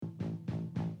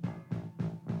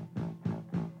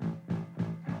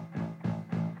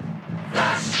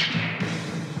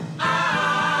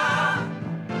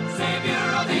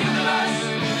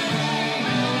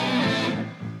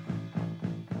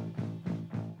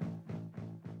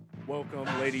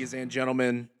Welcome, ladies and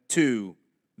gentlemen, to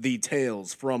the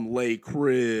Tales from Lay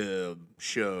Crib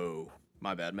show.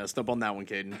 My bad, messed up on that one,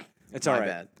 Caden. It's all right.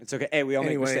 Bad. It's okay. Hey, we all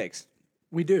make mistakes.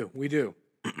 We do.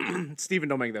 Steven,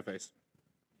 don't make that face.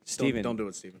 Steven, Don't do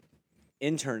it, Steven.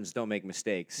 interns don't make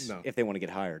mistakes if they want to get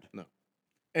hired. No.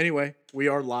 Anyway, we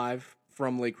are live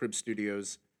from Lay Crib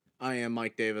Studios. I am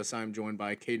Mike Davis. I'm joined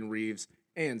by Caden Reeves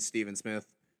and Steven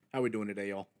Smith. How we doing today,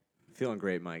 y'all? Feeling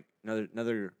great, Mike.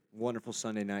 Another wonderful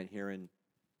Sunday night here in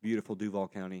beautiful Duval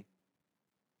County.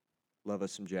 Love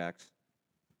us some Jacks.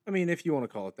 I mean, if you want to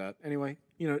call it that. Anyway,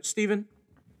 Steven,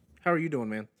 how are you doing,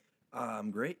 man? I'm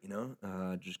great,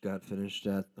 just got finished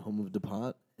at the home of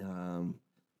DePot.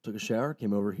 Took a shower,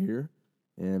 came over here,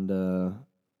 and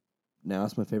now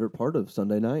it's my favorite part of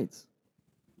Sunday nights.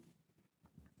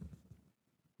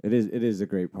 It is a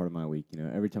great part of my week.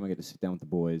 Every time I get to sit down with the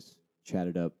boys, chat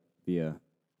it up via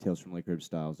Tales from Lake Crib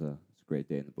Styles, it's a great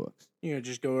day in the books.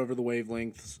 Just go over the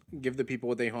wavelengths, give the people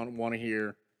what they want to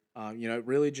hear.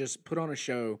 Really just put on a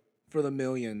show for the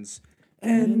millions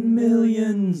and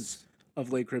millions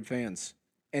of Lake Crib fans.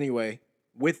 Anyway,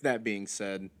 with that being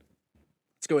said,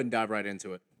 let's go ahead and dive right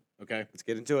into it. Okay, Let's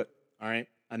get into it. all right.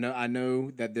 I know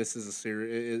that this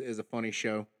is a funny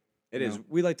show. It is.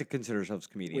 We like to consider ourselves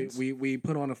comedians. We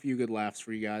put on a few good laughs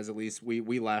for you guys. At least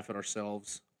we laugh at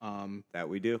ourselves. That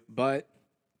we do. But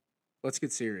let's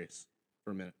get serious for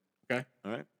a minute. Okay.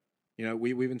 All right.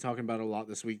 We've been talking about it a lot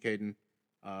this week, Caden.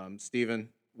 Steven,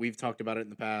 we've talked about it in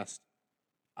the past.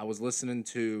 I was listening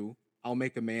to I'll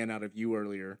Make a Man Out of You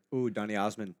earlier. Ooh, Donny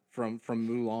Osmond. From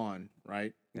Mulan,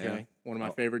 right? Okay. Yeah. One of my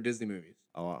favorite Disney movies.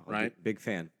 Oh, right? Big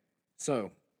fan.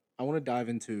 So I want to dive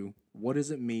into what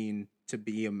does it mean to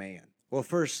be a man? Well,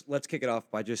 first, let's kick it off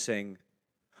by just saying,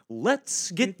 let's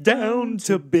get down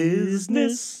to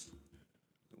business.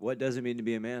 What does it mean to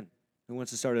be a man? Who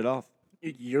wants to start it off?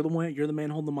 You're the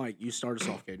man holding the mic. You start us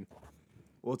off, Caden.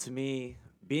 Well, to me,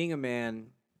 being a man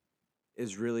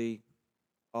is really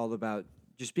all about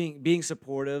just being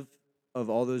supportive of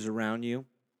all those around you,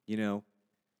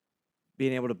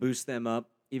 being able to boost them up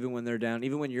even when they're down,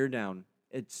 even when you're down.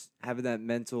 It's having that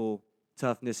mental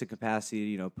toughness and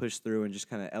capacity, push through and just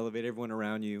kind of elevate everyone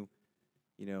around you,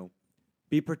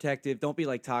 be protective. Don't be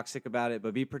toxic about it,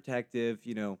 but be protective,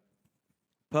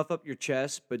 puff up your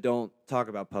chest, but don't talk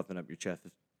about puffing up your chest,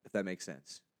 if that makes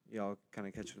sense. Y'all kind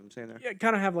of catch what I'm saying there? Yeah,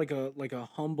 kind of have like a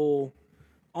humble,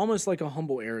 almost like a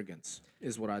humble arrogance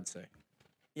is what I'd say.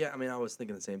 Yeah, I was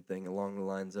thinking the same thing along the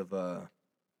lines of,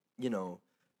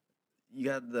 you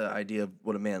got the idea of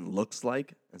what a man looks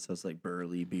like, and so it's like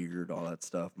burly, beard, all that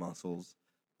stuff, muscles.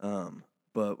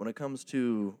 But when it comes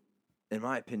to, in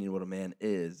my opinion, what a man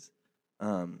is,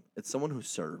 it's someone who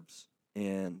serves.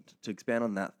 And to expand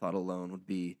on that thought alone would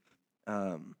be,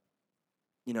 when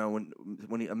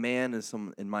a man is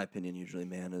in my opinion, usually a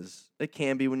man is, it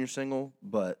can be when you're single,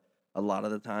 but a lot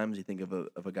of the times you think of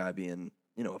a guy being,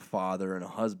 a father and a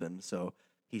husband. So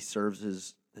he serves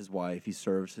his wife, he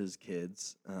serves his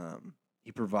kids,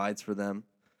 he provides for them.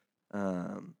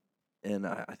 And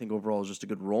I think overall is just a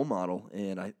good role model.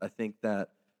 And I think that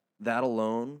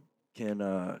alone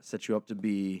can set you up to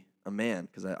be a man,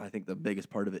 because I think the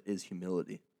biggest part of it is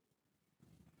humility.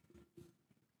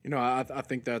 I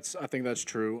think that's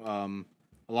true.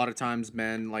 A lot of times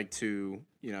men like to,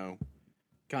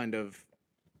 kind of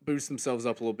boost themselves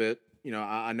up a little bit.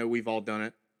 I know we've all done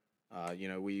it.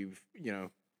 We've,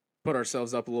 put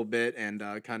ourselves up a little bit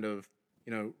and kind of,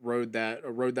 rode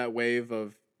that wave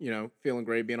of, feeling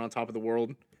great, being on top of the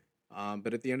world.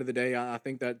 But at the end of the day, I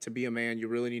think that to be a man, you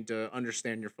really need to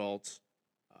understand your faults,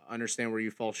 understand where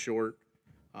you fall short.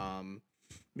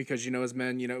 Because as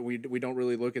men, we don't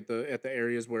really look at the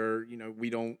areas where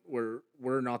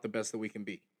we're not the best that we can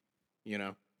be.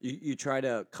 You try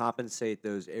to compensate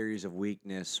those areas of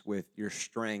weakness with your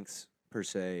strengths per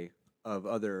se of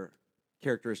other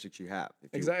characteristics you have.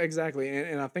 Exactly,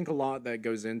 and I think a lot that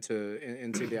goes into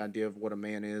the idea of what a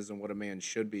man is and what a man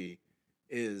should be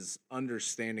is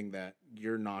understanding that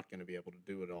you're not going to be able to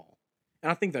do it all.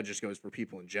 And I think that just goes for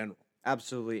people in general.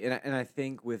 Absolutely, and I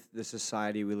think with the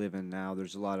society we live in now,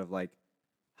 there's a lot of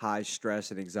high stress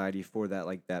and anxiety for that,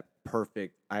 that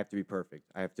perfect. I have to be perfect.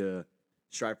 I have to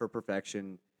strive for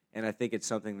perfection, and I think it's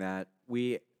something that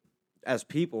we, as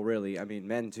people, really,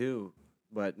 men too,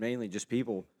 but mainly just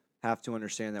people, have to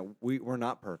understand that we're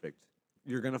not perfect.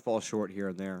 You're gonna fall short here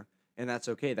and there, and that's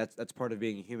okay. That's part of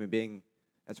being a human being.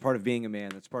 That's part of being a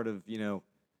man. That's part of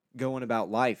going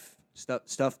about life.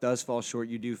 Stuff does fall short.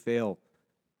 You do fail.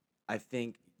 I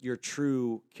think your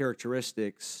true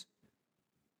characteristics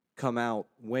come out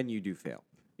when you do fail.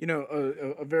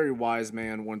 A very wise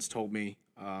man once told me,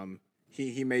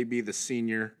 he may be the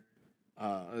senior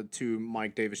to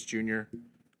Mike Davis Jr.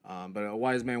 But a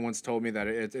wise man once told me that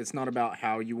it's not about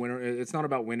how you win, or it's not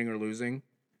about winning or losing.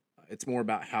 It's more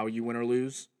about how you win or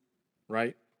lose,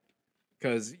 right?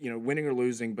 Because winning or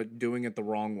losing, but doing it the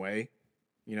wrong way,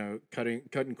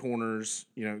 cutting corners,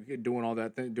 doing all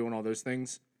doing all those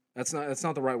things. That's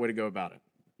not the right way to go about it.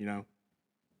 You know,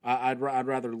 I'd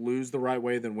rather lose the right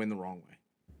way than win the wrong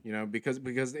way. Because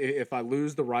if I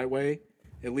lose the right way,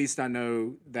 at least I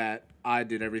know that I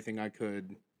did everything I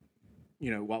could,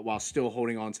 while still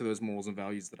holding on to those morals and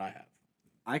values that I have.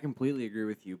 I completely agree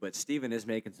with you, but Steven is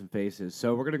making some faces,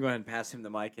 so we're gonna go ahead and pass him the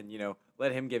mic and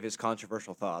let him give his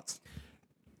controversial thoughts.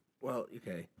 Well,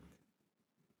 okay.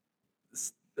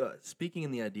 Speaking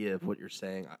in the idea of what you're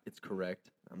saying, it's correct.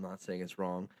 I'm not saying it's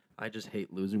wrong. I just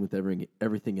hate losing with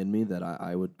everything in me that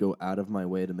I would go out of my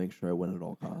way to make sure I win at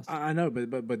all costs. I know,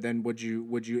 but then would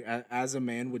you as a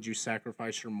man would you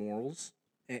sacrifice your morals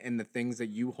and the things that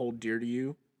you hold dear to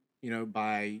you,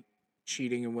 by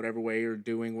cheating in whatever way or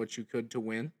doing what you could to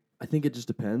win? I think it just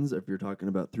depends if you're talking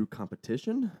about through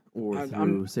competition or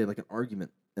through, say, like an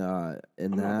argument. I'm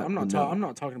not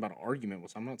talking about an argument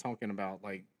with. I'm not talking about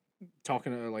like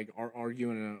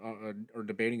arguing or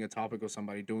debating a topic with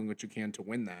somebody, doing what you can to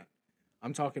win that.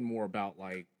 I'm talking more about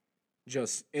like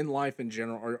just in life in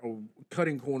general, or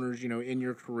cutting corners, in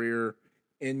your career,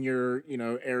 in your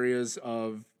areas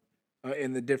of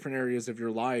in the different areas of your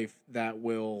life that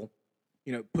will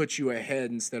put you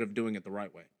ahead instead of doing it the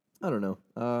right way. I don't know.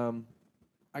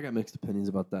 I got mixed opinions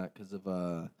about that because of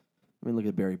look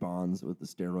at Barry Bonds with the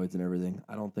steroids and everything.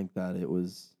 I don't think that it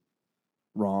was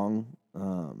wrong.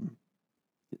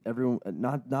 Everyone,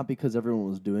 not because everyone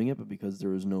was doing it, but because there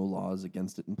was no laws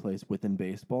against it in place within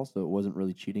baseball, so it wasn't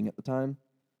really cheating at the time.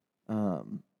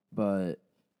 But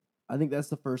I think that's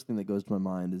the first thing that goes to my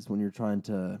mind is when you're trying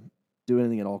to do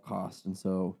anything at all costs, and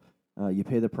so you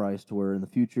pay the price to where in the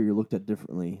future you're looked at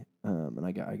differently. And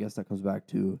I guess that comes back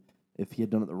to if he had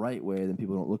done it the right way, then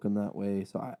people don't look him that way.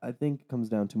 So I think it comes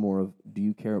down to more of, do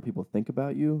you care what people think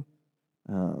about you?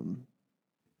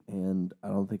 And I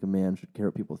don't think a man should care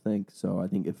what people think. So I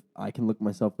think if I can look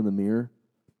myself in the mirror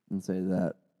and say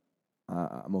that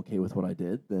I'm okay with what I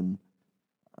did, then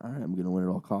all right, I'm going to win at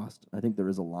all costs. I think there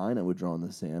is a line I would draw in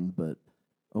the sand, but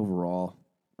overall,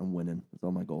 I'm winning. That's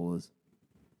all my goal is.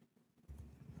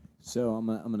 So I'm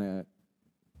gonna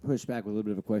push back with a little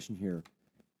bit of a question here.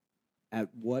 At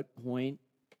what point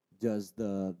does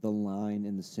the line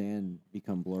in the sand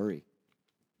become blurry?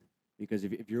 Because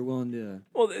if you're willing to,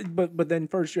 Well, but then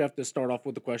first you have to start off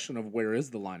with the question of where is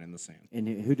the line in the sand? and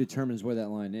who determines where that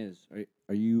line is?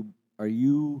 Are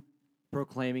you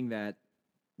proclaiming that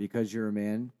because you're a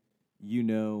man,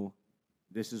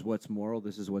 this is what's moral,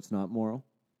 this is what's not moral?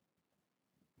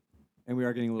 And we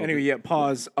are getting a little. Anyway, yeah.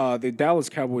 Pause. The Dallas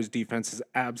Cowboys defense is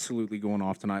absolutely going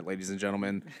off tonight, ladies and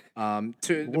gentlemen.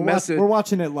 We're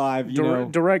watching it live.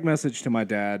 Direct message to my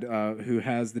dad, who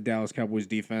has the Dallas Cowboys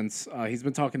defense. He's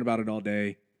been talking about it all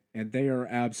day, and they are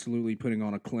absolutely putting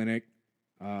on a clinic.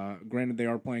 Granted, they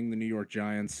are playing the New York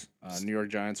Giants. New York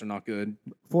Giants are not good.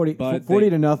 40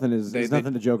 to nothing is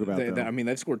nothing to joke about.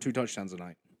 They've scored 2 touchdowns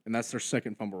tonight, and that's their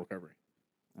second fumble recovery.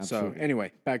 Absolutely. So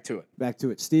anyway, back to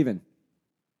it. Steven.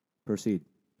 Proceed.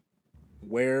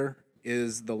 Where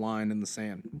is the line in the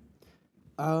sand?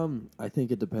 I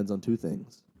think it depends on 2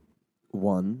 things.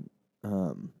 One,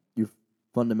 your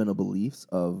fundamental beliefs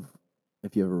of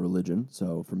if you have a religion.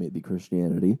 So for me, it'd be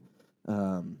Christianity.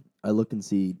 I look and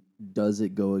see, does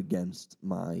it go against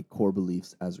my core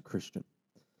beliefs as a Christian?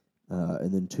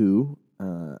 And then 2,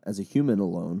 as a human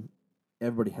alone,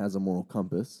 everybody has a moral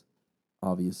compass.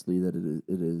 Obviously, that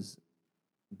it is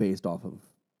based off of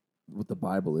what the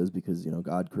Bible is, because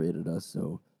God created us,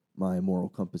 so my moral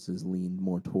compass is leaned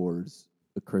more towards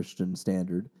a Christian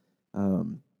standard.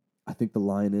 I think the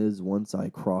line is once I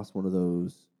cross one of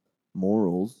those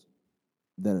morals,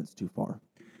 then it's too far.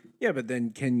 Yeah, but then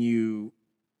can you?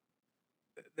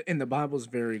 And the Bible's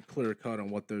very clear cut on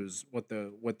what those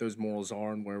morals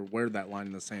are and where that line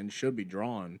in the sand should be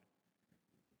drawn.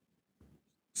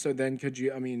 So then, could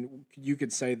you? I mean, you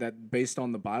could say that based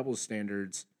on the Bible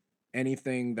standards,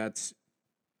 anything that's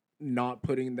not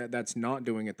doing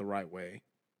it the right way,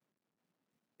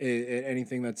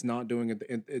 anything that's not doing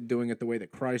it the way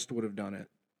that Christ would have done it,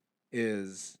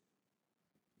 is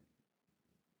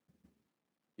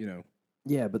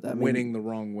yeah, but that winning the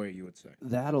wrong way. You would say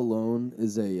that alone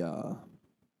is a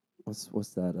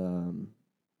what's that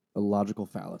a logical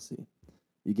fallacy.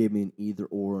 You gave me an either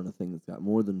or on a thing that's got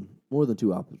more than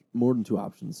two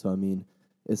options. So I mean,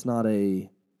 it's not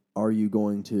a are you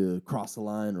going to cross the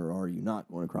line or are you not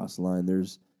going to cross the line?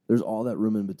 There's all that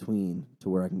room in between to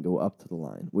where I can go up to the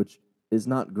line, which is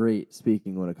not great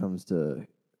speaking when it comes to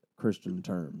Christian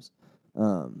terms.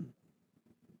 Um,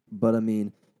 but I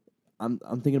mean, I'm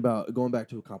thinking about going back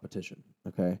to a competition.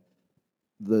 Okay,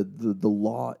 the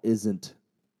law isn't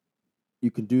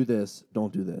you can do this,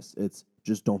 don't do this. It's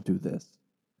just don't do this.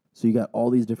 So you got all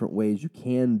these different ways you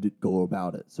can go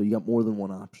about it. So you got more than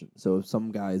one option. So if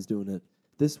some guy is doing it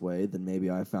this way, then maybe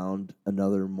I found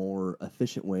another more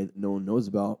efficient way that no one knows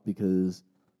about because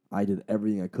I did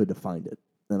everything I could to find it.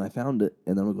 Then I found it,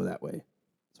 and then we'll go that way.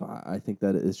 So I think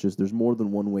that it's just there's more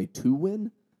than one way to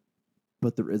win,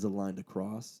 but there is a line to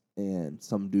cross, and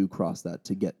some do cross that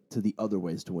to get to the other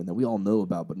ways to win that we all know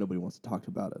about, but nobody wants to talk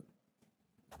about it.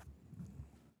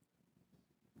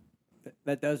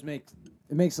 That does make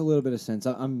it makes a little bit of sense.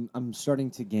 I'm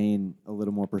starting to gain a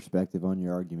little more perspective on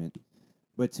your argument.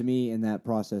 But to me, in that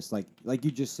process, like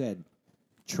you just said,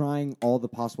 trying all the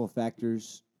possible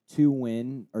factors to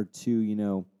win or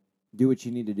to do what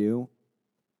you need to do,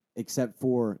 except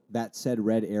for that said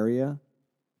red area.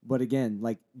 But again,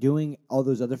 like doing all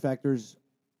those other factors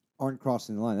aren't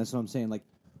crossing the line. That's what I'm saying. Like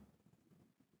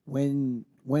when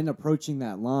approaching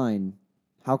that line,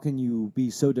 how can you be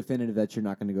so definitive that you're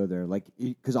not going to go there? Like,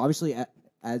 because obviously,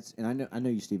 as and I know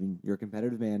you, Steven, you're a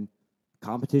competitive man.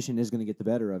 Competition is going to get the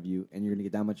better of you, and you're going to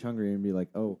get that much hungrier and be like,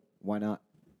 oh, why not?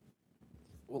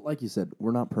 Well, like you said,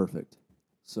 we're not perfect.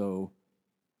 So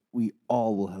we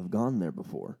all will have gone there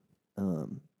before.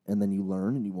 And then you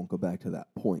learn and you won't go back to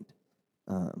that point.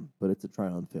 But it's a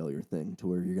trial and failure thing to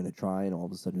where you're going to try and all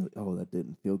of a sudden you're like, oh, that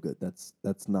didn't feel good.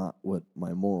 That's not what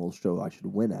my morals show I should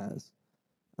win as.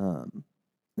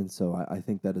 And so I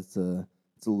think that it's a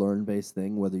learn-based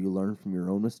thing, whether you learn from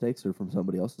your own mistakes or from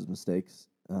somebody else's mistakes.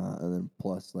 And then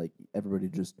plus, like, everybody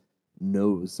just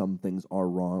knows some things are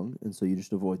wrong, and so you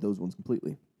just avoid those ones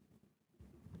completely.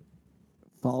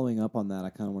 Following up on that, I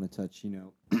kind of want to touch,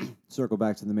 circle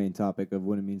back to the main topic of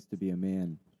what it means to be a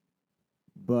man.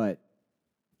 But,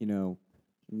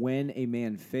 when a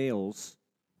man fails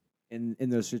in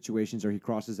those situations or he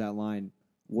crosses that line,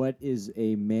 what is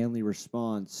a manly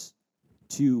response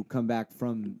to come back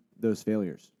from those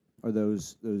failures or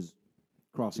those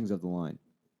crossings of the line?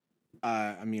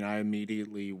 I mean, I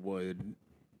immediately would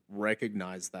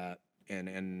recognize that and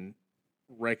and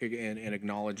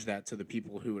acknowledge that to the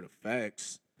people who it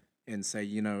affects, and say,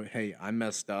 hey, I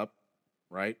messed up,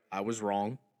 right? I was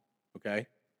wrong. Okay,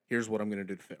 here's what I'm gonna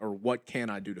do or what can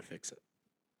I do to fix it?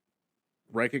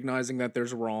 Recognizing that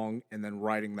there's a wrong and then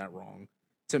righting that wrong,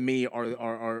 to me, are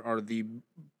the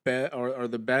are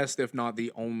the best, if not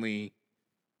the only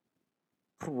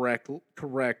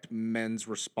correct men's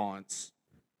response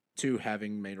to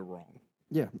having made a wrong.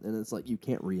 Yeah, and it's like you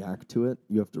can't react to it;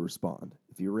 you have to respond.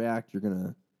 If you react, you're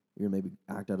gonna maybe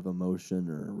act out of emotion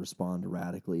or respond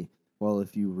erratically. Well,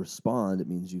 if you respond, it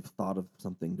means you've thought of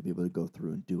something to be able to go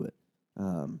through and do it.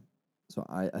 Um, so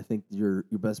I think your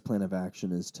best plan of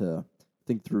action is to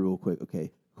think through real quick. Okay,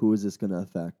 who is this going to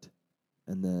affect?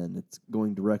 And then it's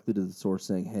going directly to the source,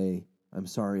 saying, "Hey, I'm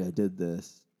sorry I did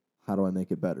this. How do I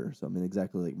make it better?" So I mean,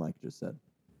 exactly like Mike just said.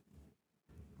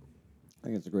 I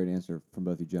think it's a great answer from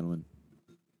both you gentlemen.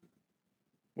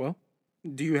 Well,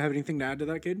 do you have anything to add to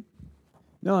that, kid?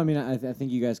 No, I mean, I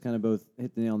think you guys kind of both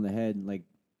hit the nail on the head. Like,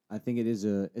 I think it's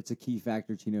a key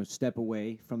factor to step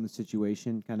away from the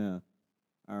situation, kind of.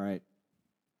 All right,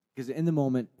 because in the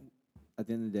moment, at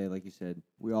the end of the day, like you said,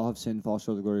 we all have sinned, fall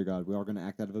short of the glory of God. We are going to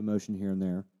act out of emotion here and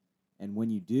there, and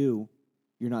when you do,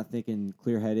 you're not thinking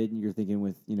clear-headed, and you're thinking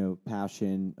with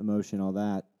passion, emotion, all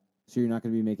that. So you're not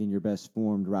going to be making your best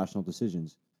formed rational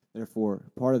decisions. Therefore,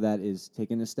 part of that is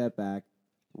taking a step back,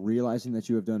 realizing that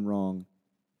you have done wrong,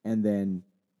 and then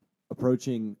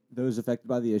approaching those affected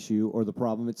by the issue or the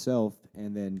problem itself,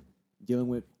 and then dealing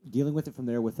with it from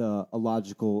there with a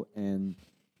logical and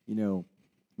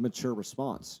mature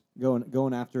response,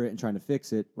 going after it and trying to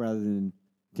fix it rather than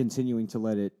continuing to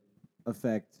let it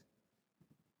affect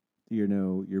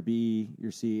your B,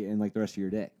 your C, and like the rest of your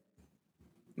day.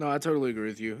 No, I totally agree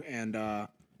with you, and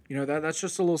that's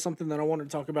just a little something that I wanted to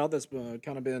talk about. That's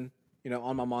kind of been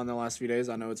on my mind the last few days.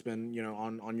 I know it's been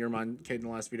on your mind, Kate, in the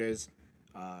last few days.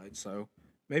 So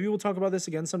maybe we'll talk about this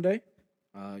again someday.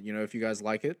 If you guys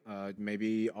like it,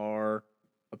 maybe our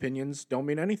opinions don't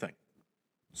mean anything.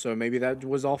 So maybe that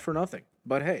was all for nothing.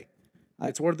 But hey,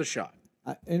 it's worth a shot.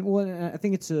 And I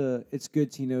think it's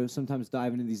good to sometimes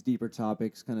dive into these deeper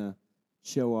topics, kind of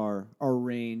show our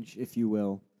range, if you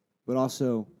will, but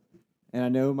also, and I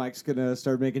know Mike's gonna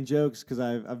start making jokes because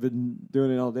I've been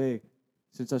doing it all day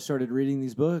since I started reading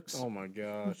these books. Oh my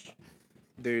gosh.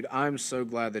 Dude, I'm so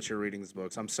glad that you're reading these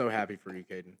books. I'm so happy for you,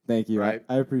 Caden. Thank you. Right?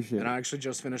 I appreciate And it. I actually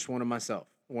just finished one of myself.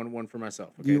 One for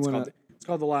myself. Do Okay, you it's wanna called It's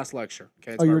called The Last Lecture.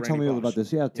 Okay. It's Oh, by you were Randy telling me all Pausch. about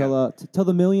this. Yeah, tell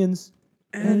the millions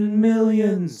and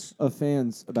millions of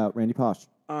fans about Randy Pausch.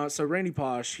 So Randy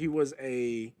Pausch, he was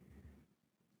a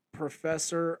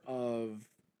professor of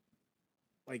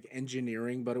like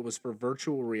engineering, but it was for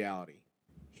virtual reality.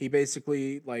 He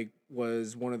basically like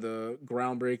was one of the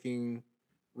groundbreaking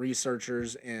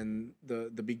researchers in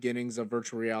the beginnings of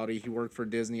virtual reality. He worked for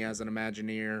Disney as an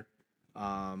Imagineer.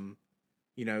 Um,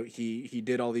 he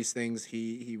did all these things.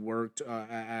 He worked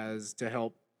as to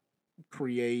help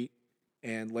create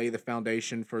and lay the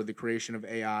foundation for the creation of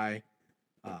AI.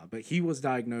 But he was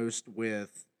diagnosed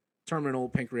with terminal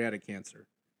pancreatic cancer.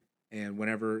 And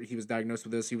whenever he was diagnosed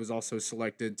with this, he was also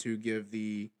selected to give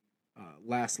the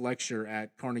last lecture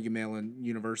at Carnegie Mellon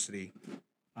University,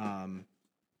 um,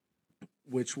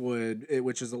 which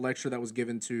is a lecture that was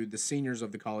given to the seniors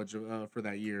of the college for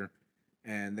that year,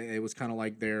 and it was kind of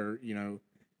like their,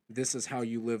 this is how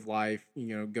you live life,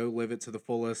 go live it to the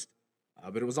fullest.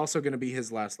 But it was also going to be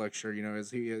his last lecture,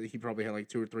 as he probably had like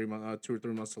 2 or 3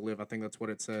 months to live. I think that's what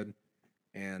it said,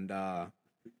 and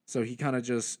so he kind of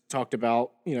just talked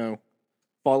about,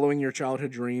 following your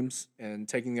childhood dreams and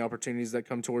taking the opportunities that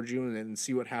come towards you and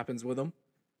see what happens with them.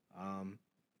 Um,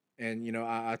 and,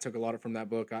 I took a lot from that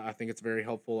book. I think it's very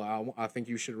helpful. I think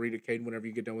you should read it, Caden, whenever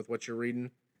you get done with what you're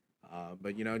reading.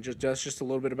 But, just a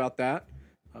little bit about that.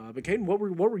 But, Caden, what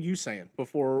were you saying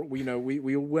before we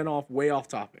went way off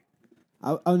topic?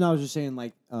 No, I was just saying,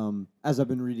 like, as I've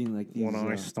been reading, like, these... When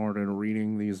I started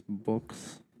reading these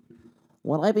books.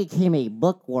 When I became a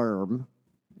bookworm...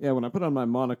 Yeah, when I put on my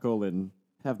monocle and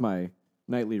have my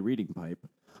nightly reading pipe.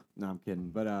 No, I'm kidding.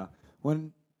 But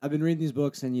when I've been reading these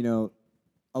books and,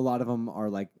 a lot of them are,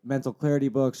 like, mental clarity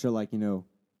books or, like,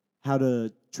 how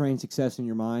to train success in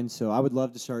your mind. So I would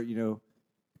love to start,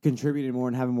 contributing more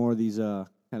and having more of these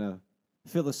kind of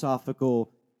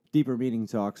philosophical, deeper meaning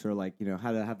talks or, like,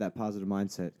 how to have that positive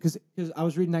mindset. Because I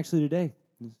was reading actually today.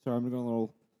 Sorry, I'm going to go on a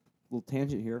little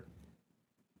tangent here.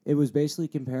 It was basically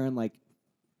comparing, like,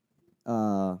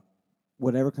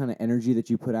 whatever kind of energy that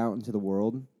you put out into the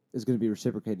world is going to be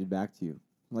reciprocated back to you.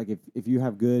 Like, if you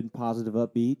have good, positive,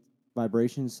 upbeat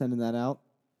vibrations sending that out,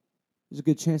 there's a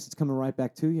good chance it's coming right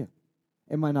back to you.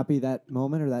 It might not be that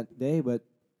moment or that day, but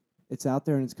it's out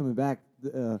there and it's coming back.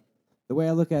 The way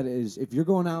I look at it is if you're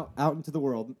going out into the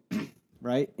world,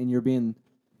 right, and you're being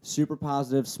super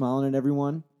positive, smiling at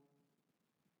everyone,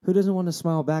 who doesn't want to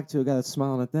smile back to a guy that's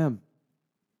smiling at them?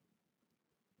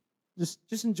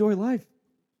 Just enjoy life.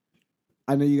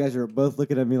 I know you guys are both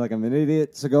looking at me like I'm an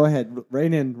idiot, so go ahead.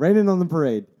 Rein in on the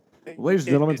parade. Ladies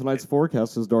and gentlemen, tonight's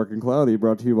forecast is dark and cloudy,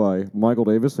 brought to you by Michael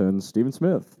Davis and Stephen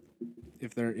Smith.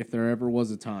 If there ever was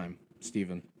a time,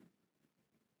 Stephen,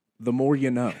 the more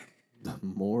you know. The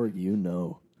more you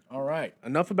know. All right.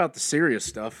 Enough about the serious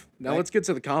stuff. Now let's get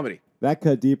to the comedy. That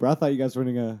cut deeper. I thought you guys were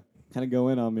going to kind of go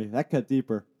in on me. That cut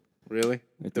deeper. Really?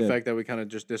 It The did. fact that we kind of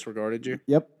just disregarded you?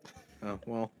 Yep. Oh,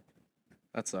 well,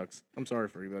 that sucks. I'm sorry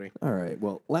for everybody. All right.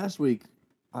 Well, last week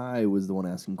I was the one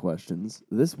asking questions.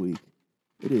 This week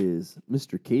it is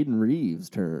Mr. Caden Reeves'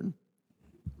 turn.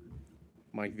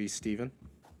 Mike v. Steven.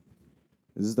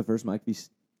 Is this the first Mike v. This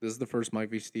is the first Mike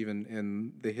v. Steven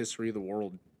in the history of the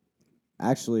world.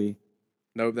 Actually,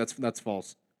 No, that's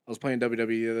false. I was playing WWE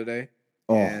the other day.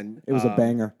 oh, and it was a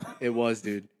banger. It was,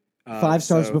 dude. 5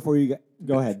 stars so- before you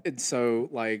go ahead. And so,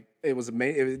 like, it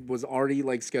was already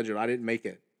like scheduled. I didn't make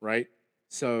it, right?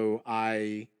 So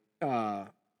I,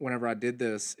 whenever I did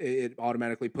this, it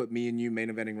automatically put me and you main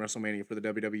eventing WrestleMania for the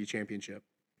WWE Championship.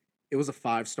 It was a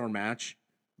 5-star match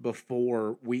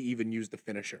before we even used the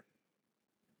finisher,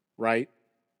 right?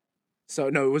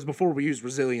 So no, it was before we used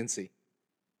resiliency,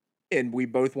 and we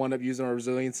both wound up using our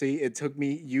resiliency. It took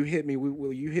me. You hit me.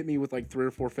 You hit me with like 3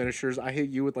 or 4 finishers. I hit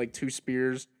you with like 2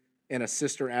 spears and a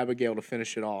Sister Abigail to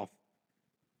finish it off.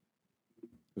 It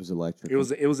was electric. It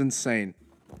was insane.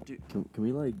 Dude, can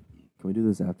we do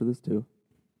this after this too?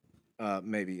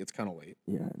 Maybe it's kind of late.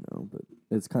 Yeah, I know, but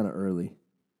it's kind of early.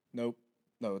 Nope.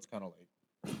 No, it's kind of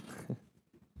late.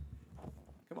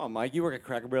 Come on, Mike. You work at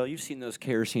Cracker Barrel. You've seen those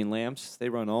kerosene lamps. They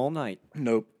run all night.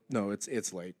 Nope. No,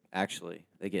 it's late. Actually,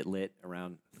 they get lit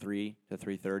around 3 to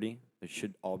 3:30. They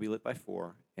should all be lit by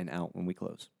 4 and out when we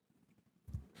close.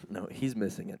 No, he's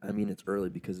missing it. I mean, it's early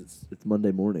because it's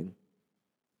Monday morning.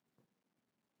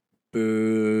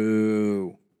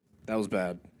 Boo. That was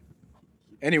bad.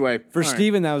 Anyway, For all right.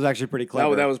 Steven, that was actually pretty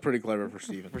clever. That was pretty clever for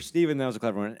Steven. For Steven, that was a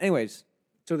clever one. Anyways,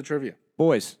 To the trivia.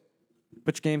 boys,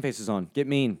 put your game faces on. Get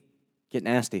mean. Get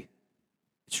nasty.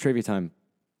 It's trivia time.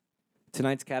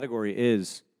 Tonight's category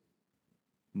is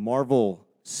Marvel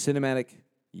Cinematic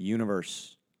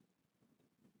Universe.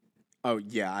 Oh,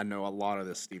 yeah, I know a lot of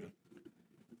this, Steven.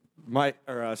 Mike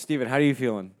or Steven, how are you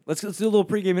feeling? Let's do a little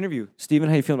pregame interview. Steven,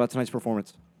 how you feeling about tonight's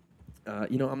performance?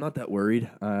 I'm not that worried.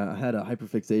 I had a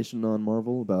hyperfixation on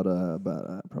Marvel about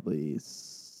probably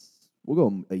we'll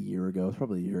go a year ago. It's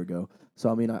probably a year ago. So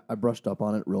I mean, I brushed up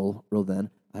on it real then.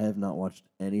 I have not watched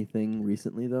anything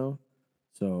recently though,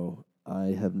 so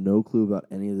I have no clue about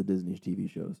any of the Disney TV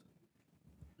shows.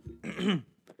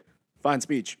 Fine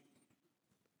speech.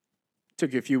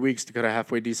 Took you a few weeks to cut a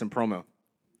halfway decent promo,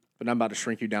 but I'm about to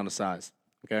shrink you down to size.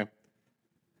 Okay.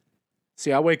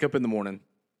 See, I wake up in the morning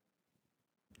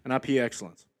and I pee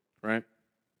excellence, right?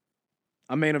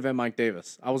 I'm main event Mike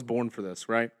Davis. I was born for this,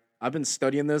 right? I've been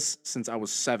studying this since I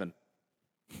was 7.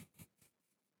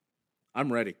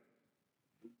 I'm ready.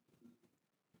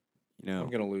 You know,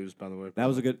 I'm gonna lose, by the way. That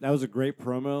was a great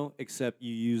promo, except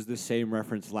you used the same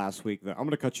reference last week. That I'm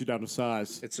gonna cut you down to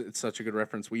size. It's such a good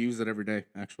reference. We use it every day,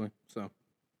 actually. So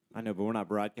I know, but we're not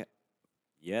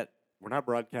yet. We're not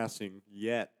broadcasting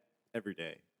yet every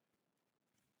day.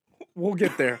 we'll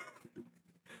get there.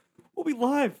 We'll be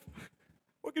live.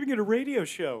 We're gonna get a radio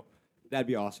show. That'd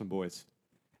be awesome, boys.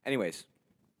 anyways,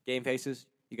 game faces.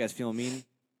 You guys feeling mean?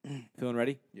 Feeling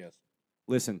ready? Yes.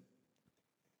 Listen,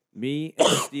 me and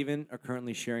Steven are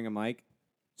currently sharing a mic,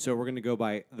 so we're going to go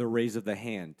by the raise of the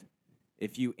hand.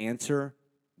 If you answer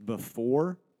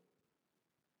before,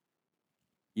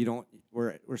 you don't.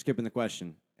 We're skipping the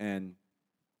question, and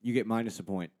you get minus a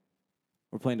point.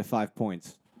 We're playing to 5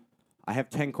 points. I have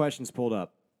 10 questions pulled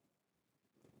up,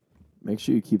 Make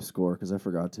sure you keep score because I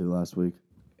forgot to last week.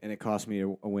 and it cost me a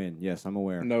win. Yes, I'm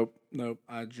aware. Nope.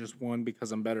 I just won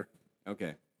because I'm better.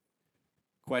 Okay.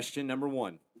 Question number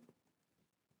 1.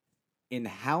 In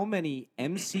how many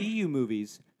MCU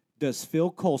movies does Phil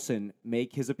Coulson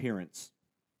make his appearance?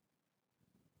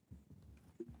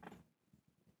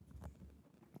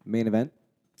 Main event.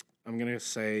 I'm gonna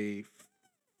say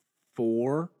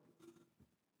 4.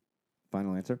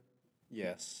 Final answer.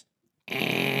 Yes.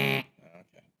 Okay.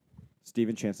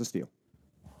 Steven, chance to steal.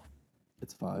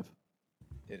 It's 5.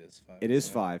 It is 5. It is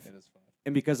 5. It is 5.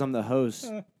 And because I'm the host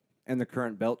and the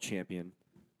current belt champion,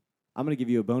 I'm going to give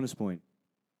you a bonus point.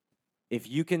 If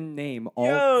you can name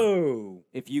all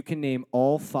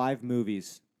 5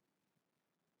 movies,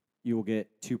 you will get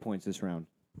 2 points this round.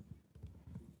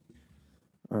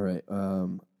 All right.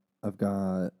 I've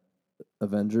got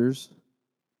Avengers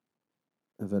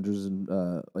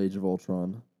and Age of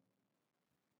Ultron.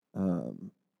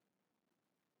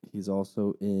 He's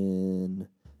also in.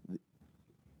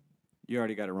 You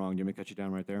already got it wrong. Do you want me to cut you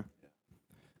down right there? Yeah.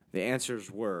 The answers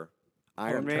were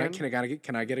Iron Hold on, Man.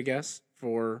 Can I get a guess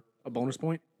for a bonus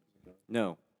point?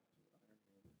 No.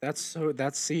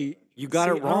 See. You got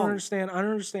it I don't wrong. understand. I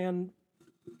don't understand.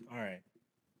 All right.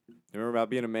 Remember about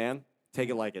being a man? Take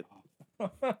it like it.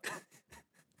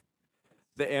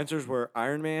 The answers were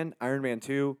Iron Man, Iron Man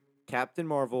 2, Captain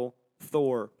Marvel,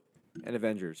 Thor, and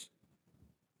Avengers.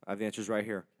 I have the answers right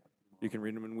here. You can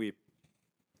read them and weep.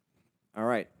 All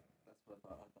right.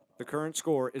 The current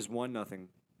score is 1-0.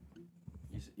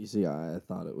 You see, I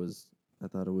thought it was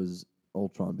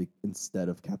Ultron instead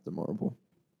of Captain Marvel.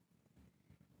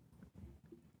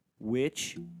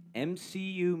 Which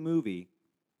MCU movie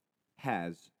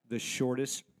has the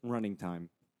shortest running time?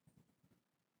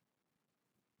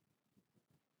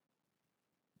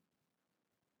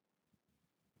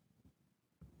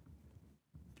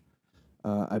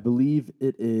 I believe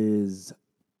it is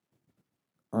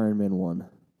Iron Man 1.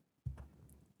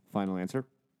 Final answer.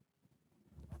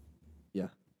 Yeah.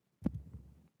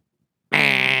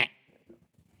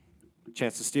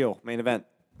 Chance to steal. Main event.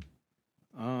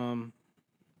 I'm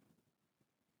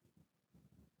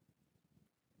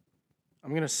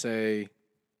gonna say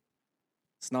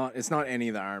it's not any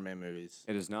of the Iron Man movies.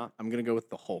 It is not. I'm gonna go with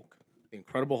the Hulk, the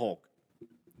Incredible Hulk.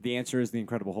 The answer is The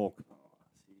Incredible Hulk.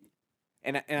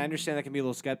 And I understand that can be a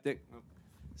little skeptic.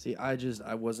 See, I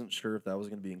wasn't sure if that was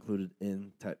going to be included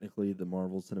in technically the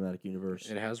Marvel Cinematic Universe.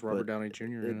 It has Robert but Downey Jr.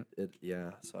 in it.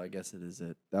 Yeah, so I guess it is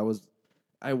it. I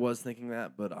was thinking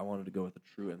that, but I wanted to go with a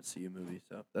true MCU movie,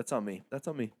 so that's on me.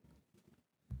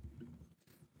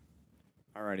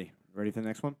 Alrighty. Ready for the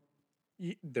next one?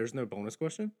 There's no bonus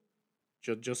question.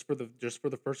 Just for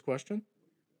the first question.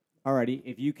 Alrighty.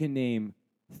 If you can name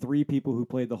 3 people who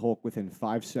played the Hulk within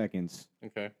 5 seconds.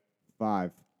 Okay.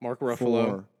 5. Mark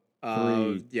Ruffalo.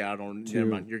 4. 3. Yeah, I don't. 2. Never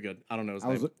mind. You're good. I don't know his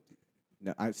name.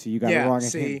 No, I see you got it wrong.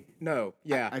 See, no,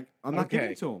 yeah. I'm not giving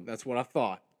okay. it to him. That's what I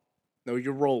thought. Know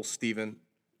your role, Steven.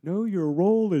 Know your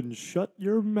role and shut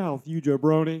your mouth, you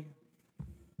jabroni.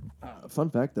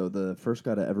 Fun fact, though, the first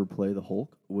guy to ever play the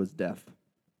Hulk was deaf.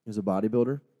 He was a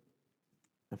bodybuilder.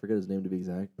 I forget his name to be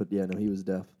exact, but yeah, no, he was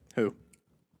deaf. Who? Are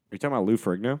you talking about Lou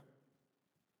Ferrigno?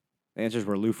 The answers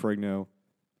were Lou Ferrigno,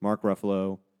 Mark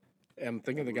Ruffalo, I'm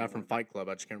thinking of the guy from Fight Club.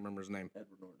 I just can't remember his name.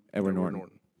 Edward Norton.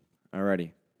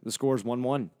 Alrighty. The score is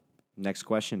 1-1. Next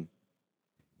question.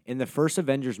 In the first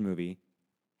Avengers movie,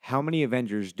 how many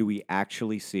Avengers do we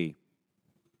actually see?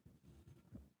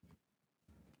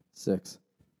 6.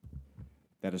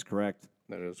 That is correct.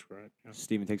 That is correct. Yeah.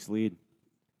 Steven takes the lead.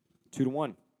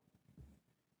 2-1.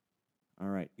 All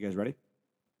right. You guys ready?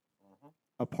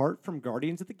 Apart from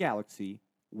Guardians of the Galaxy,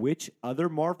 which other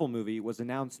Marvel movie was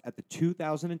announced at the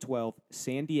 2012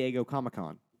 San Diego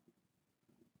Comic-Con?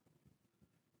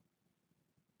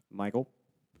 Michael?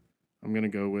 I'm gonna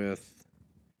go with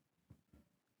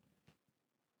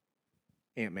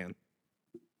Ant-Man.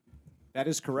 That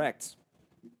is correct.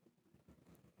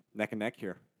 Neck and neck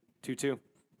here. 2-2.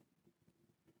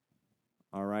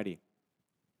 All righty.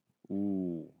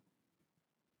 Ooh.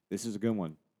 This is a good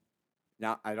one.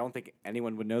 Now, I don't think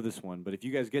anyone would know this one, but if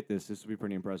you guys get this, this will be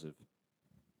pretty impressive.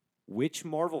 Which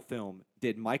Marvel film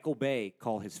did Michael Bay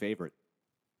call his favorite?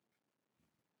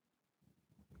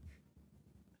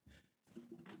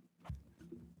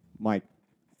 Mike.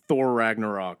 Thor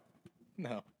Ragnarok.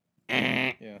 No.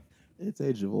 Yeah. It's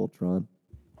Age of Ultron.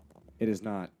 It is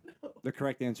not. The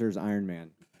correct answer is Iron Man.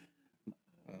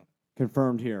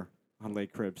 Confirmed here on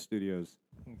Lake Crib Studios.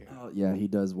 Okay. Oh, yeah, he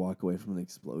does walk away from the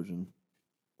explosion.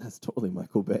 That's totally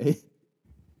Michael Bay.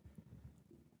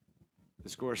 The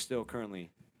score is still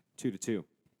currently 2-2.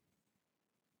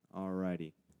 All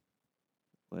righty.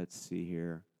 Let's see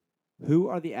here. Who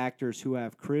are the actors who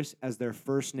have Chris as their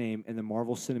first name in the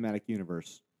Marvel Cinematic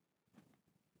Universe?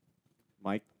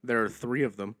 Mike, There are 3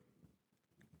 of them.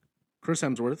 Chris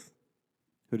Hemsworth,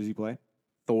 who does he play?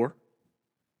 Thor.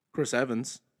 Chris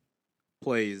Evans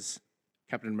plays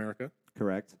Captain America.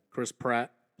 Correct. Chris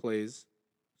Pratt plays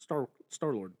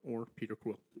Star-Lord or Peter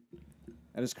Quill.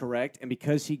 That is correct. And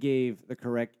because he gave the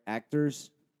correct actors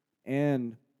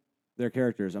and their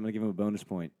characters, I'm going to give him a bonus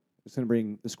point. It's going to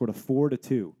bring the score to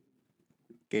 4-2.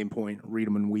 Game point. Read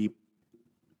 'em and weep.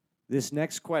 This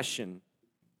next question,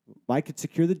 Mike could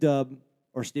secure the dub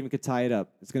or Steven could tie it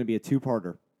up. It's going to be a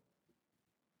 2-parter.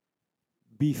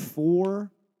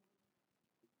 Before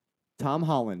Tom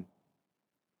Holland,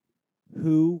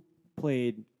 who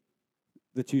played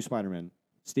the 2 Spider-Men?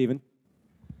 Steven?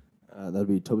 That'd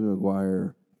be Tobey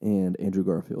Maguire and Andrew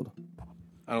Garfield.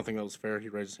 I don't think that was fair. He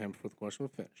raised his hand before the question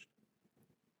was finished.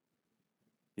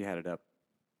 You had it up.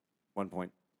 1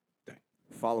 point. Dang.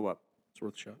 Follow up. It's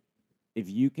worth a shot. If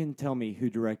you can tell me who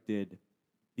directed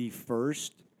the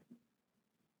first,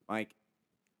 Mike,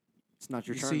 it's not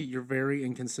your You turn. see, you're very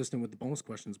inconsistent with the bonus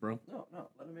questions, bro. No,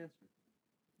 let him answer.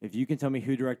 If you can tell me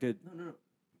who directed, No.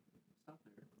 Stop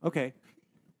there. okay.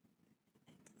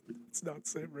 It's not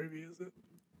Sam Raimi, is it?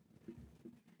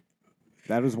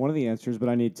 That was one of the answers, but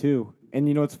I need 2. And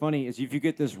you know what's funny is if you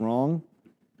get this wrong,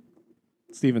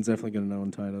 Steven's definitely going to know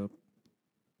and tie it up.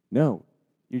 no,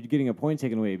 you're getting a point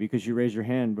taken away because you raised your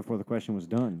hand before the question was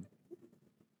done.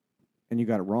 And you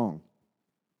got it wrong.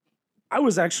 I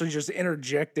was actually just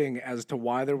interjecting as to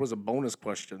why there was a bonus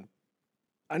question.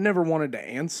 I never wanted to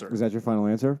answer. Was that your final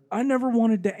answer? I never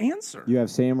wanted to answer. You have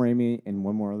Sam Raimi and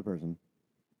one more other person.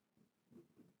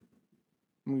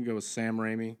 I'm going to go with Sam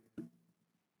Raimi.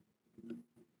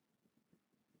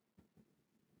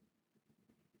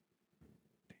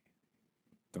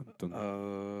 Dun,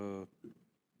 dun.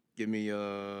 Give me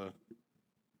I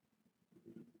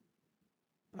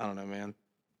don't know, man.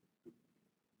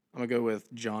 I'm gonna go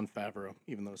with John Favreau,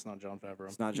 even though it's not John Favreau.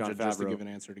 It's not John Just to Favreau. give an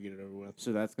answer to get it over with.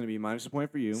 So that's going to be minus a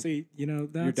point for you. See, you know,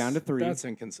 that's, You're down to 3. That's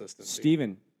inconsistency.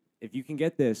 Steven, if you can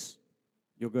get this,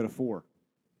 you'll go to 4.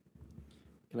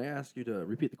 Can I ask you to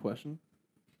repeat the question?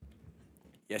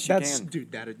 Yes,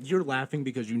 Dude, you're laughing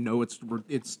because you know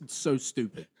it's so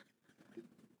stupid.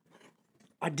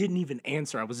 I didn't even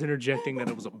answer. I was interjecting that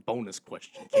it was a bonus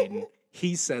question, Caden.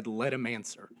 He said, let him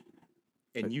answer.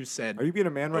 And you said, Are you being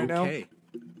a man right now? okay.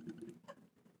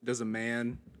 Does a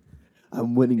man...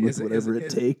 I'm winning with whatever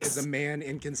it takes. Is a man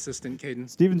inconsistent, Caden?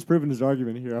 Steven's proven his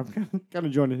argument here. I'm kind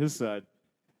of joining his side.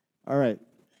 All right.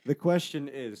 The question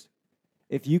is,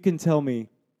 if you can tell me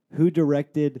who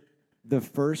directed the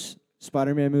first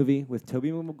Spider-Man movie with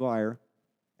Tobey Maguire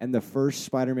and the first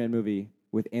Spider-Man movie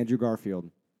with Andrew Garfield,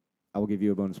 I will give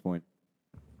you a bonus point.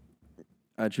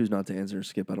 I choose not to answer.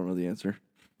 Skip, I don't know the answer.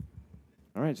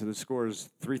 All right, so the score is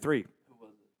 3-3. Who was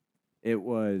it? It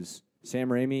was Sam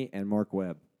Raimi and Mark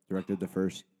Webb directed the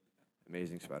first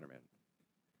Amazing Spider-Man.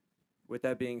 With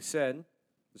that being said,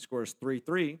 the score is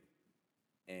 3-3,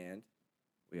 and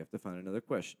we have to find another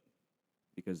question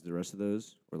because the rest of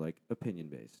those were like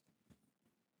opinion-based.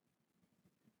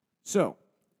 So,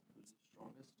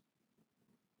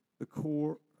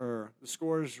 The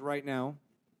scores right now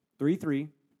 3-3.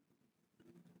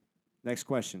 Next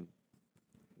question.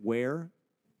 Where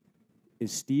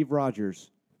is Steve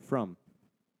Rogers from?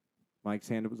 Mike's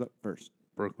hand was up first.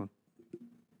 Brooklyn.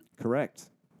 Correct.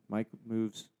 Mike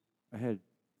moves ahead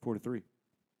 4-3.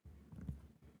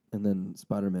 And then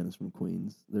Spider-Man is from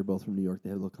Queens. They're both from New York. They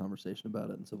had a little conversation about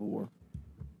it in Civil War.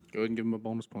 Go ahead and give him a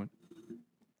bonus point.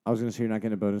 I was going to say you're not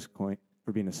getting a bonus point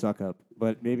for being a suck up,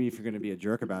 but maybe if you're going to be a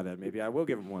jerk about it, maybe I will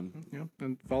give him one. Yeah,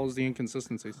 and follows the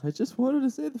inconsistencies. I just wanted to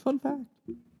say the fun fact.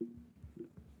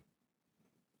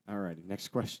 All righty, next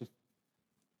question.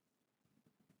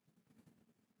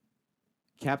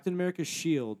 Captain America's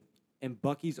shield and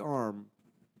Bucky's arm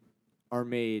are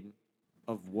made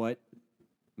of what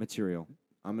material?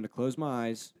 I'm going to close my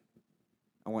eyes.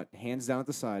 I want hands down at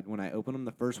the side. When I open them,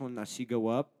 the first one I see go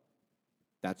up,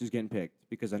 that's who's getting picked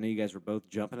because I know you guys were both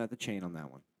jumping at the chain on that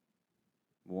one.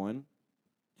 1,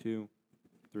 2,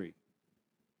 3.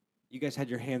 You guys had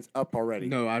your hands up already.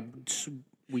 No,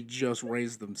 we just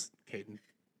raised them, Caden.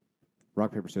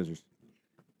 Rock, paper, scissors.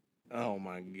 Oh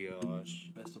my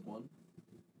gosh. Best of one.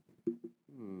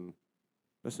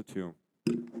 That's a 2.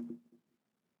 Hold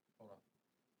on.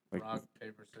 Like, Rock,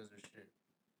 paper, scissors, shoot.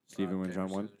 Steven Rock, wins paper,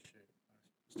 round 1. scissors, shoot.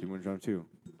 Steven wins round 2.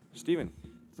 Steven.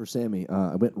 For Sammy,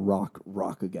 I went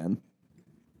rock again.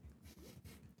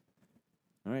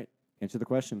 All right. Answer the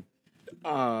question.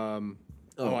 I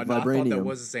thought that vibranium.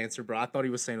 was his answer, bro. I thought he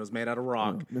was saying it was made out of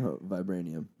rock. No,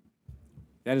 vibranium.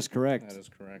 That is correct. That is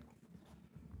correct.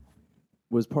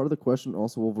 Was part of the question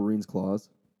also Wolverine's claws?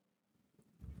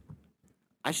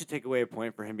 I should take away a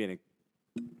point for him being a.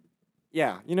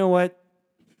 Yeah, you know what?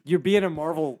 You're being a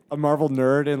Marvel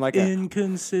nerd and like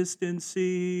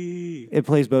Inconsistency. it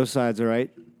plays both sides, all right?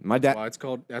 My dad. Why it's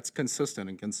called? That's consistent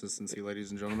inconsistency,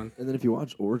 ladies and gentlemen. And then if you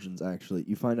watch Origins, actually,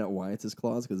 you find out why it's his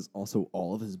claws because it's also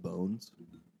all of his bones.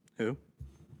 Who?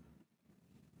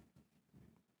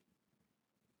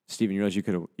 Steven, you realize you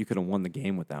could have won the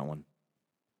game with that one,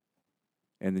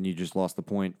 and then you just lost the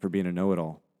point for being a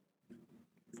know-it-all.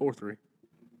 4-3.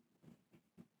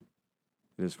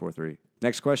 It is 4-3.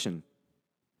 Next question.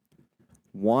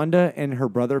 Wanda and her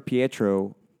brother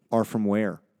Pietro are from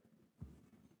where?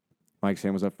 Mike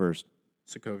Sam was up first.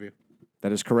 Sokovia.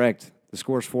 That is correct. The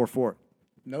score is 4-4.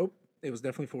 Nope. It was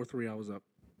definitely 4-3. I was up.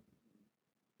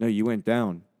 No, you went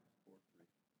down.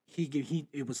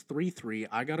 It was 3-3.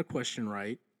 I got a question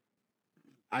right.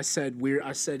 I said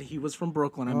he was from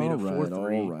Brooklyn. I made it 4-3.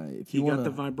 All right. If He you got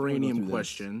the wanna go through vibranium this,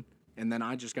 question, and then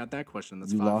I just got that question.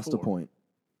 That's you 5-4. lost a point.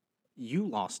 You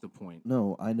lost a point.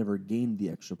 No, I never gained the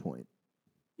extra point.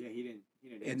 Yeah, he didn't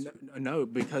And no,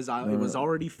 because No, it was no.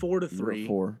 already 4-3. You were at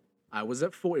 4, I was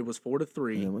at 4. It was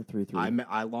 4-3. and then went 3-3.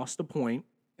 I lost a point,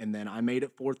 and then I made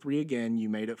it 4-3 again. You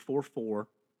made it 4-4,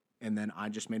 and then I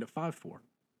just made it 5-4.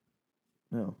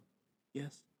 No.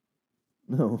 Yes.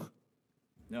 No.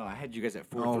 No, I had you guys at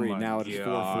Oh 4-3. my Now it is 4-4.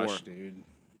 gosh, dude.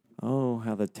 Oh,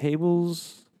 how the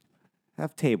tables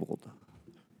have tabled.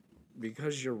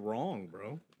 Because you're wrong,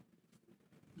 bro.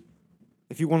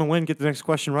 If you want to win, get the next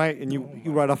question right, and you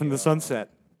Oh ride my off into the God.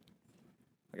 sunset.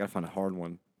 I gotta find a hard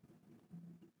one.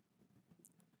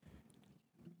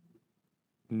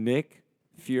 Nick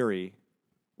Fury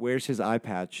wears his eye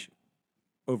patch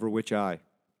over which eye?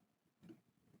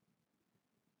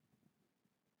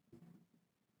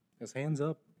 His hands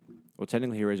up. Well,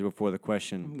 technically, he raised it before the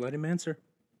question. Let him answer.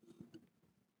 You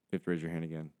have to raise your hand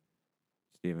again,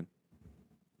 Steven.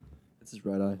 It's his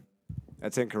right eye.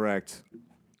 That's incorrect.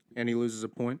 And he loses a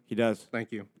point. He does.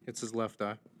 Thank you. It's his left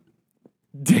eye.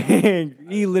 Dang,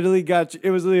 he literally got you. It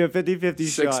was literally a 50-50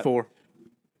 shot. 6-4.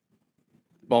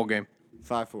 Ball game.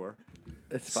 5-4.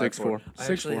 It's 6-4.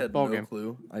 I actually 6-4. had Ball no game.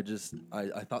 clue. I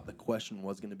thought the question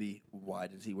was going to be why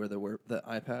did he wear the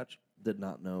eye patch? Did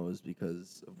not know it was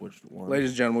because of which one. Ladies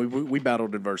and gentlemen, we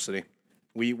battled adversity.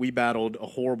 We battled a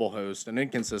horrible host, an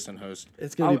inconsistent host.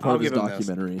 It's going to be part of his give him this.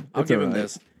 documentary. I'll It's give him alright.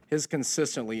 this. His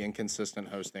consistently inconsistent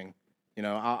hosting. You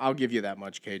know, I'll give you that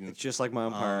much, Caden. It's just like my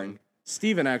umpiring.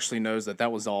 Steven actually knows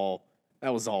that was all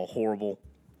horrible.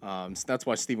 So that's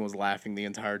why Steven was laughing the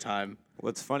entire time.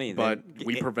 What's funny? But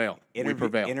we prevail. We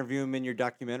prevail. Interview him in your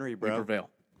documentary, We bro. prevail.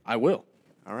 I will.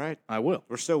 All right. I will.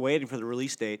 We're still waiting for the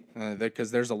release date.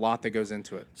 Because there's a lot that goes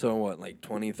into it. So what, like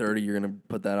 2030, you're going to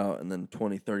put that out, and then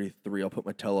 2033, I'll put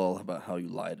my tell-all about how you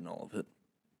lied and all of it.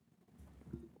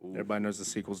 Everybody knows the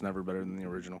sequel's never better than the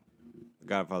original.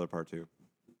 Godfather Part 2.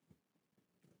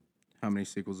 How many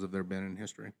sequels have there been in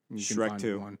history? You can Shrek find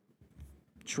 2. one.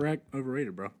 Shrek,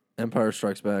 overrated, bro. Empire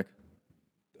Strikes Back.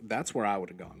 That's where I would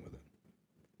have gone with it.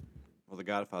 Well, The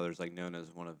Godfather is like known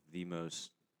as one of the most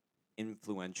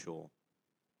influential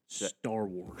Star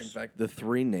In Wars. fact, the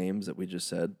three names that we just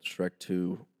said, Shrek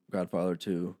 2, Godfather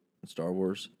 2, and Star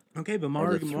Wars, Okay, but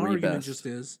are the three argument best. just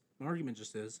is,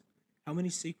 how many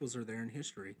sequels are there in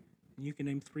history? And you can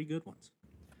name 3 good ones.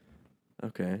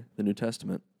 Okay, the New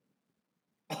Testament.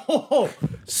 Oh,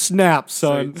 snap,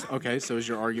 So, son. okay, so is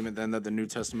your argument then that the New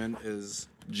Testament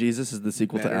Jesus is the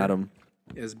sequel Better. to Adam.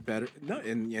 is better? No,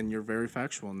 and you're very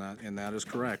factual in that, and that is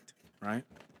correct, right?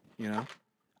 You know,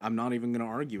 I'm not even going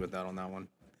to argue with that on that one.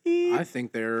 I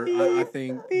think I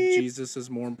think Jesus is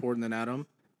more important than Adam.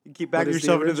 You keep What backing is the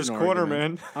yourself into this original corner,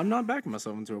 argument? man. I'm not backing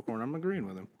myself into a corner. I'm agreeing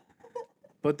with him.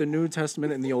 But the New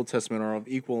Testament and the Old Testament are of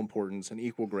equal importance and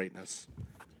equal greatness.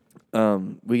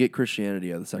 We get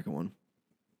Christianity out of the second one.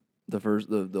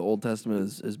 The Old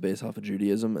Testament is based off of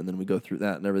Judaism, and then we go through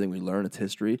that and everything we learn. It's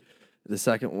history. The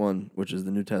second one, which is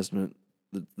the New Testament,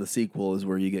 the sequel is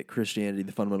where you get Christianity,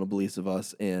 the fundamental beliefs of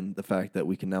us, and the fact that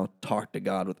we can now talk to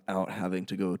God without having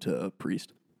to go to a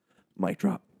priest. Mic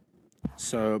drop.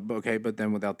 So, okay, but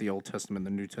then without the Old Testament,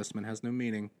 the New Testament has no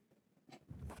meaning.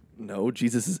 No,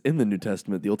 Jesus is in the New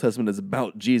Testament. The Old Testament is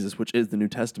about Jesus, which is the New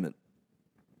Testament.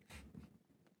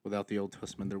 Without the Old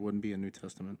Testament, there wouldn't be a New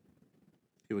Testament.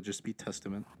 It would just be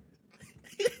Testament.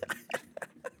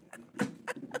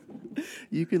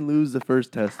 You can lose the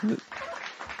First Testament.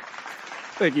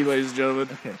 Thank you, ladies and gentlemen.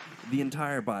 Okay, the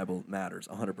entire Bible matters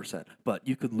 100%, but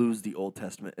you could lose the Old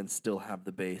Testament and still have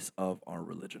the base of our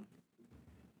religion.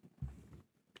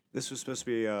 This was supposed to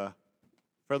be a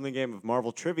friendly game of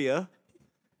Marvel trivia.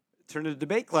 It turned into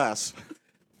debate class.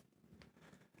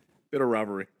 Bit of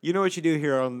rivalry. You know what you do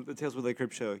here on the Tales with Lake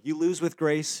Crib show. You lose with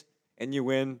grace, and you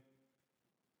win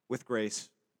with grace.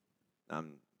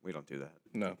 We don't do that.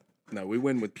 No, we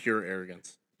win with pure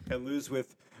arrogance. And lose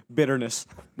with bitterness.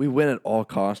 We win at all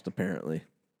cost, apparently.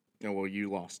 No, well, you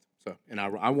lost. So, and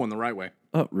I won the right way.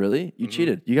 Oh, really? You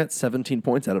cheated. You got 17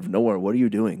 points out of nowhere. What are you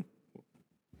doing?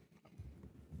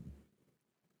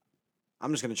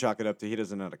 I'm just going to chalk it up to he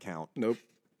doesn't know how to count. Nope.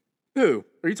 Who?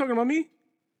 Are you talking about me?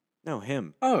 No,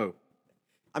 him. Oh.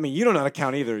 I mean, you don't know how to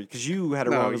count either because you had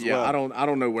it wrong as well. I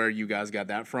don't know where you guys got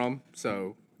that from.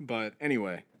 So, but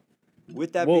anyway,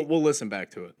 With that we'll listen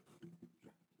back to it.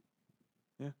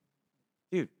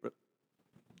 dude,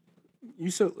 You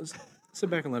sit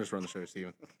back and let us run the show,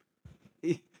 Steven.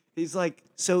 he's like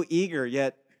so eager,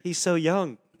 yet he's so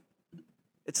young.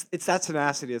 It's that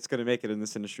tenacity that's going to make it in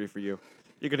this industry for you.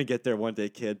 You're going to get there one day,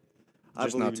 kid. I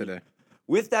Just believe not in you. today.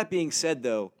 With that being said,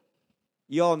 though,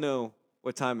 you all know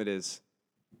what time it is.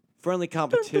 Friendly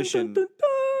competition.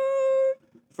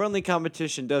 Friendly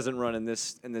competition doesn't run in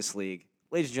this league.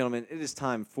 Ladies and gentlemen, it is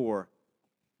time for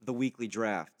the weekly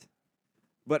draft.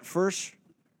 But first,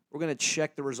 we're going to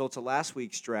check the results of last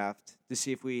week's draft to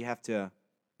see if we have to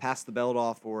pass the belt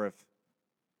off or if,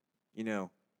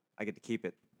 I get to keep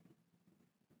it.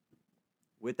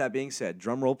 With that being said,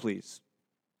 drum roll, please.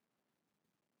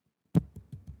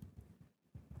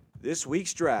 This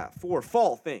week's draft for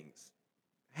Fall Things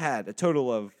had a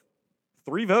total of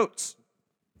 3 votes.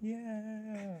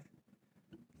 Yeah.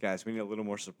 Guys, we need a little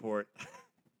more support.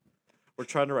 We're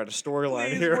trying to write a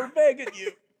storyline here. We're begging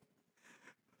you.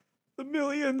 The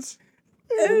millions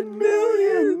And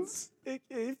millions.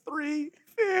 aka 3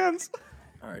 fans.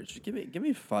 All right, just give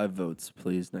me 5 votes,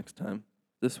 please, next time.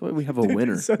 This way we have a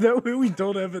winner. So that way we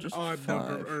don't have an Just odd 5.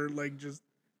 number or like just.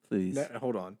 Please.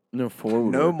 Hold on. No, 4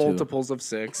 would No work, too. multiples of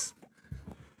 6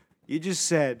 You just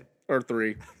said, or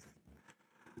 3.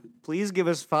 please give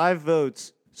us 5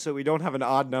 votes so we don't have an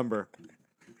odd number.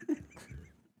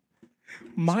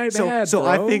 My So bad, so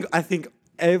bro. I think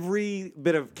every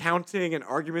bit of counting and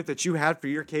argument that you had for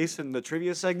your case in the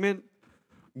trivia segment,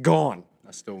 gone.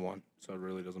 I still won, so it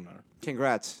really doesn't matter.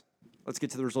 Congrats. Let's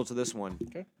get to the results of this one.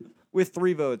 Okay. With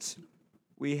 3 votes,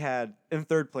 we had in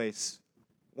third place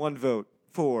 1 vote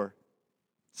for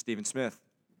Stephen Smith.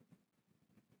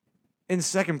 In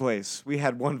second place, we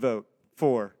had 1 vote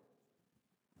for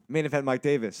main event Mike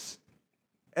Davis.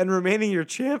 And remaining your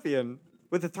champion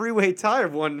with a 3-way tie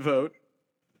of 1 vote,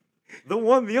 the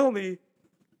one, the only,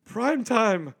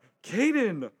 primetime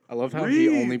Caden. I love how he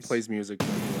only Reeves. plays music when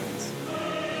he wins.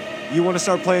 You want to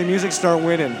start playing music, start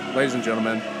winning. Ladies and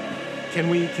gentlemen, can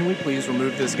we please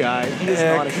remove this guy? He is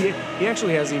Heck. not. He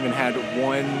actually hasn't even had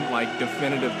one like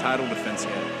definitive title defense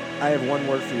yet. I have 1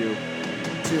 word for you.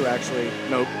 2, actually.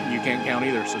 Nope, you can't count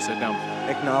either. So sit down.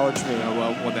 Acknowledge me.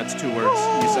 Well, that's 2 words.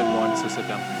 You said 1, so sit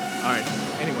down. All right.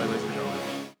 Anyway, ladies and gentlemen,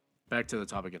 back to the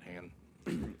topic at hand.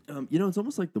 It's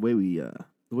almost like the way we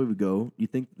go. You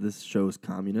think this show is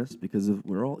communist because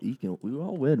we're all equal. We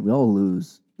all win. We all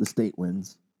lose. The state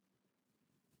wins.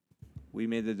 We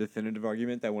made the definitive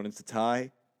argument that when it's a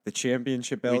tie, The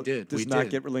championship We belt did. does we not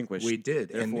did. get relinquished. We did.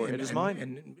 Therefore, it is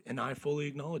mine. And I fully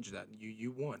acknowledge that.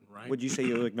 You won, right? Would you say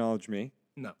you'll acknowledge me?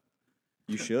 No.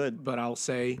 You should. But I'll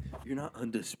say You're not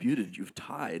undisputed. You've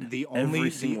tied the every only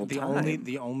single time.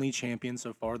 the only champion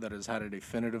so far that has had a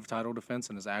definitive title defense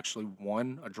and has actually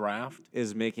won a draft.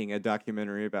 Is making a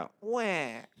documentary about,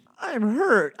 wah, I'm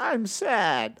hurt. I'm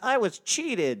sad. I was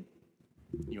cheated.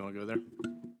 You want to go there?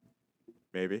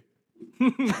 Maybe.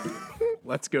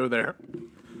 Let's go there.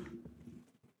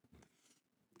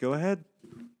 Go ahead.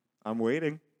 I'm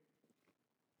waiting.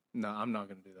 No, I'm not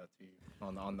going to do that to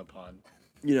you on the pod.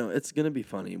 You know, it's gonna be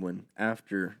funny when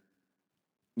after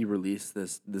you release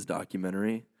this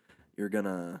documentary, you're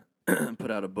gonna put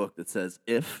out a book that says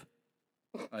 "if"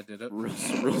 I did it.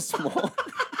 real small.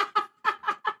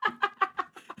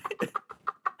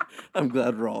 I'm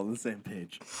glad we're all on the same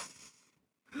page.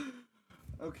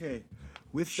 Okay.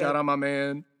 With Shout out my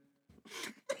man.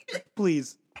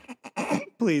 please.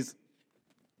 Please.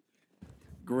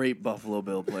 Great Buffalo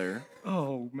Bill player.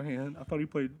 Oh man, I thought he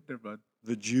played. Never mind.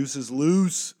 The juice is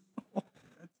loose. That's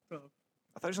tough.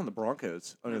 I thought he was on the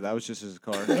Broncos. Oh, no, that was just his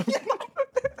car.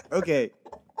 Okay.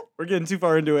 We're getting too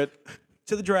far into it.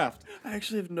 To the draft. I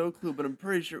actually have no clue, but I'm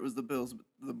pretty sure it was the Bills. But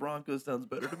the Broncos sounds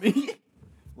better to me.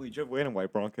 Well, you drove away in a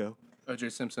white Bronco. O.J.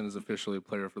 Simpson is officially a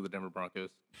player for the Denver Broncos.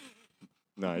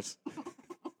 Nice.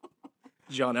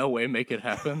 John Elway, make it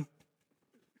happen.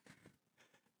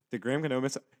 Did Graham Gano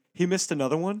miss? He missed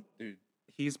another one? Dude,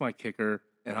 he's my kicker,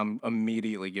 and I'm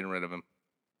immediately getting rid of him.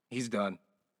 He's done.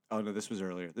 Oh, no, this was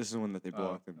earlier. This is the one that they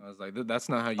blocked. I was like, that's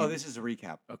not how you. Oh, this is a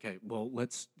recap. Okay, well,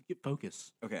 let's get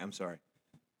focus. Okay, I'm sorry.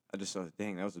 I just saw,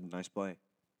 dang, that was a nice play.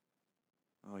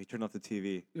 Oh, he turned off the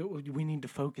TV. We need to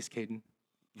focus, Caden.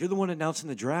 You're the one announcing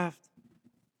the draft.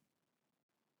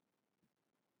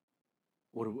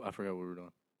 I forgot what we were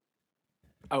doing.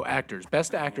 Oh, actors.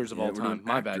 Best actors of all we're doing time.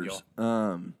 My bad, actors.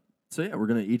 y'all. So yeah, we're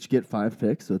gonna each get 5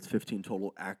 picks, so it's 15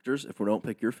 total actors. If we don't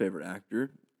pick your favorite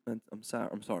actor, I'm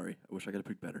sorry. I wish I could have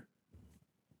picked better.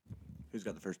 Who's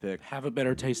got the first pick? Have a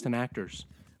better taste in actors.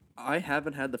 I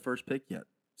haven't had the first pick yet,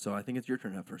 so I think it's your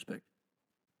turn to have first pick.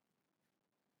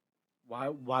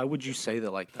 Why would you say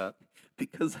that like that?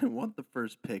 Because I want the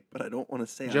first pick, but I don't want to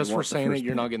say Just I for want the saying it, first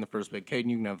you're pick. not getting the first pick. Caden,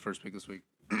 you can have the first pick this week.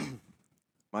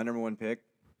 My number one pick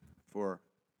for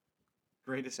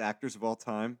greatest actors of all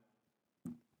time.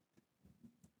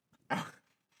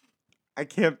 I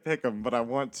can't pick them, but I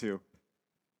want to.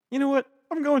 You know what?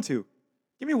 I'm going to.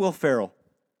 Give me Will Ferrell.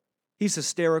 He's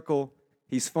hysterical.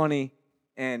 He's funny.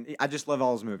 And I just love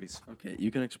all his movies. Okay, you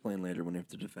can explain later when you have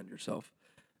to defend yourself.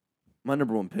 My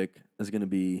number one pick is going to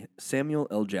be Samuel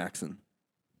L. Jackson.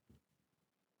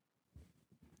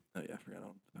 Oh yeah, I forgot.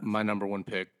 My number one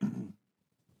pick.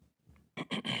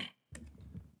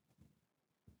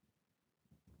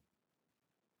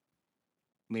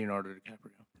 Leonardo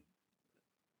DiCaprio.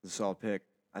 It's a solid pick.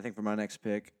 I think for my next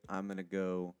pick, I'm going to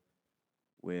go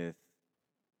with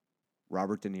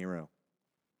Robert De Niro.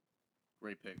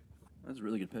 Great pick. That's a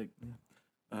really good pick.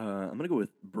 I'm going to go with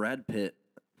Brad Pitt.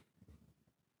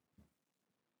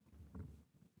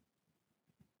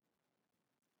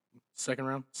 Second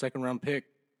round pick.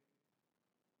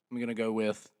 I'm gonna go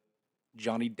with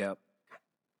Johnny Depp.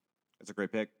 That's a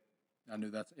great pick. I knew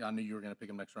you were gonna pick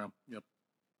him next round. Yep.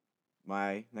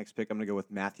 My next pick, I'm going to go with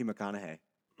Matthew McConaughey.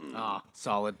 Ah,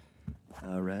 solid.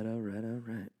 All right.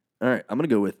 All right, I'm going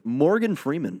to go with Morgan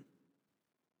Freeman.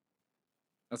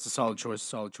 That's a solid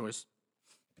choice.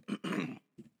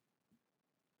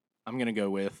 I'm gonna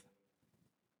go with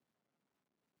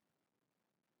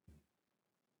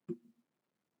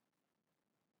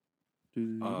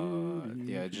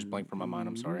yeah, it just blanked from my mind.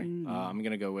 I'm sorry. I'm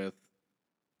gonna go with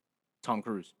Tom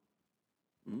Cruise.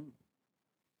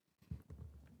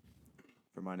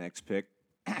 For my next pick,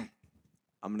 I'm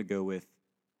going to go with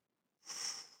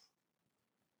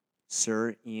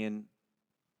Sir Ian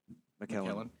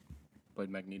McKellen. Played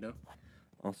Magneto.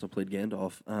 Also played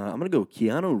Gandalf. I'm going to go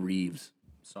Keanu Reeves.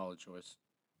 Solid choice.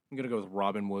 I'm gonna go with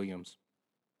Robin Williams.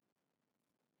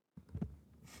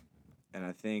 And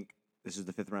I think this is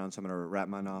the 5th round, so I'm going to wrap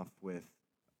mine off with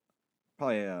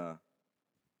probably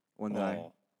one that I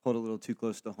Oh. hold a little too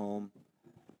close to home.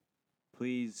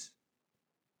 Please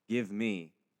give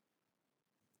me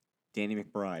Danny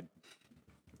McBride.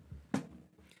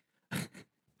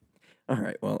 All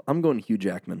right, well, I'm going Hugh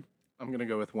Jackman. I'm gonna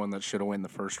go with one that should have won the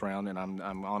first round, and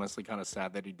I'm honestly kind of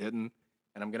sad that he didn't.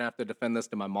 And I'm gonna have to defend this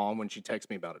to my mom when she texts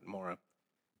me about it tomorrow.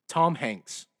 Tom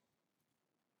Hanks.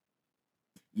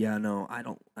 Yeah, no, I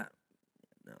don't. No,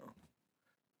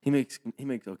 he makes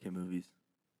okay movies.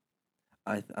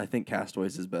 I think Castaway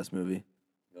is his best movie.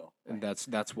 And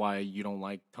that's why you don't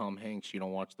like Tom Hanks. You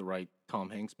don't watch the right Tom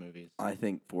Hanks movies. I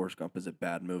think Forrest Gump is a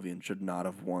bad movie and should not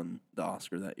have won the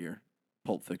Oscar that year.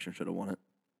 Pulp Fiction should have won it.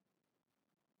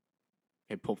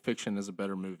 Okay, Pulp Fiction is a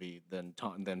better movie than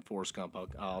Forrest Gump.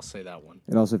 I'll say that one.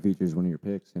 It also features one of your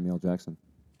picks, Samuel L. Jackson.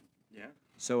 Yeah.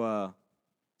 So,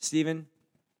 Steven,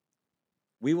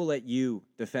 we will let you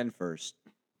defend first.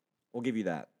 We'll give you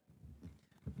that.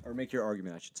 Or make your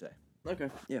argument, I should say. Okay.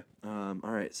 Yeah. All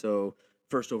right. So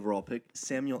first overall pick,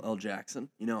 Samuel L. Jackson.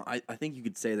 You know, I think you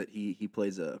could say that he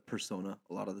plays a persona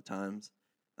a lot of the times.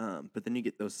 But then you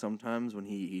get those sometimes when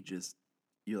he just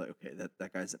you're like, okay,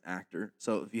 that guy's an actor.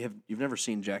 So if you've never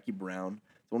seen Jackie Brown,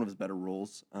 it's one of his better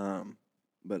roles.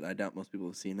 But I doubt most people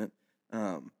have seen it.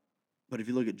 But if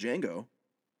you look at Django,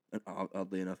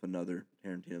 oddly enough, another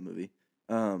Tarantino movie.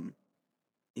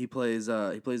 He plays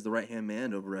the right hand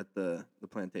man over at the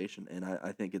plantation, and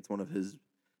I think it's one of his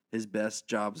best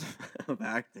jobs of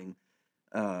acting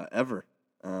ever.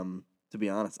 To be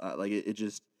honest,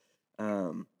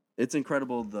 it's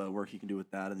incredible the work he can do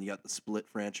with that, and you got the Split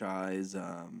franchise.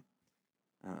 I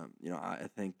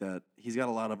think that he's got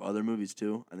a lot of other movies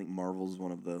too. I think Marvel's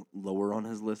one of the lower on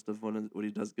his list of what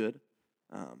he does good.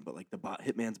 But like the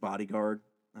Hitman's Bodyguard,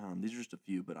 these are just a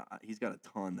few, but he's got a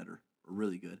ton that are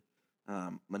really good.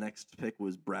 My next pick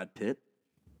was Brad Pitt.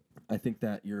 I think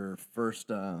that your first,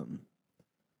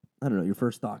 your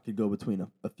first thought could go between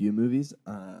a few movies,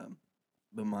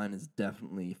 but mine is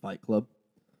definitely Fight Club.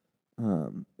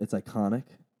 It's iconic.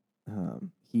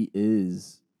 He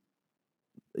is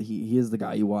the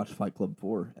guy you watch Fight Club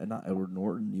for, and not Edward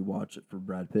Norton. You watch it for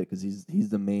Brad Pitt because he's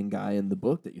the main guy in the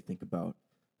book that you think about.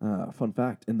 Fun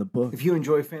fact in the book. If you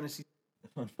enjoy fantasy,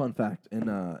 Fun fact in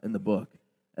the book,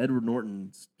 Edward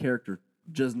Norton's character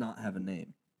does not have a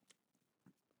name.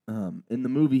 In the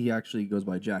movie, he actually goes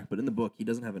by Jack, but in the book, he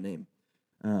doesn't have a name.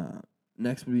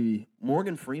 Next would be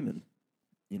Morgan Freeman.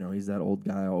 You know, he's that old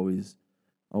guy, always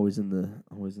in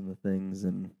the things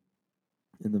and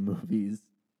in the movies.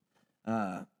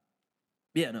 You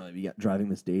got Driving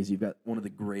Miss Daisy. You've got one of the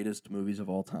greatest movies of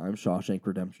all time, Shawshank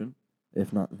Redemption,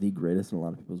 if not the greatest in a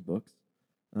lot of people's books.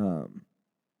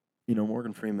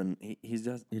 Morgan Freeman, he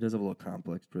does have a little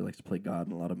complex, but he likes to play God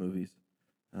in a lot of movies.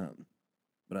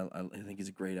 But I think he's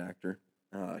a great actor.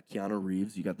 Keanu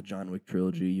Reeves, you got the John Wick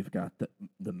trilogy. You've got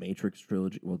the Matrix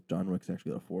trilogy. Well, John Wick's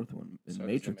actually got a fourth one in So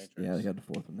Matrix. Yeah, they got the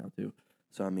fourth one now too.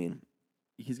 So I mean,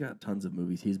 he's got tons of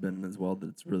movies he's been in as well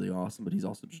that's really awesome. But he's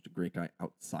also just a great guy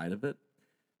outside of it.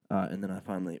 And then I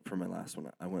finally, for my last one,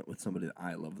 I went with somebody that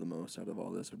I love the most out of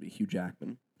all this would be Hugh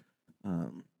Jackman.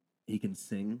 He can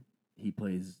sing. He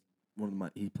plays my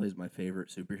favorite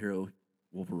superhero,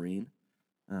 Wolverine.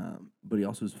 But he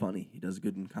also is funny. He does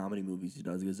good in comedy movies. He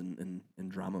does good in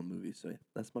drama movies. So yeah,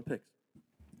 that's my picks.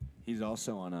 he's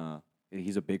also on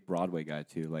he's a big Broadway guy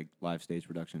too, like live stage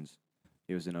productions.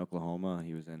 He was in Oklahoma.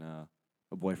 He was in A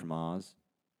Boy from Oz.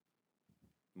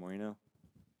 The more you know,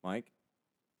 Mike.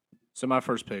 So my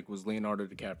first pick was Leonardo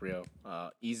DiCaprio,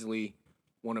 easily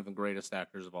one of the greatest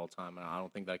actors of all time, and I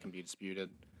don't think that can be disputed.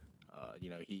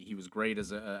 He was great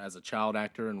as a child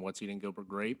actor in What's Eating Gilbert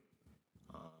Grape.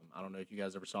 I don't know if you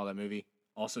guys ever saw that movie.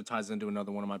 Also ties into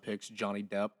another one of my picks, Johnny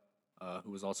Depp,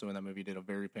 who was also in that movie, did a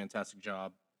very fantastic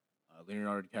job.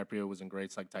 Leonardo DiCaprio was in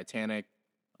greats like Titanic,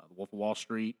 The Wolf of Wall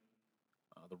Street,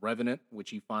 The Revenant, which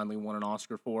he finally won an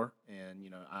Oscar for, and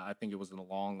I think it was a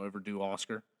long overdue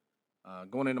Oscar.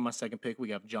 Going into my second pick, we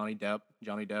have Johnny Depp.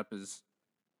 Johnny Depp is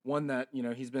one that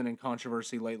he's been in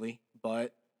controversy lately,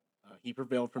 but he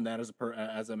prevailed from that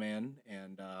as a man,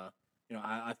 and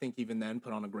I think even then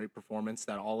put on a great performance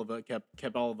that all of it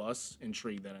kept all of us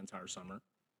intrigued that entire summer.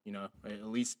 At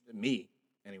least me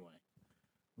anyway.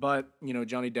 But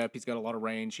Johnny Depp, he's got a lot of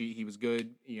range. He was good,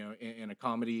 in a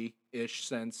comedy-ish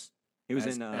sense. He was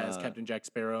as Captain Jack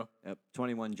Sparrow.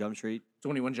 21 Jump Street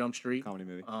 21 Jump Street. comedy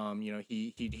movie.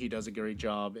 He does a great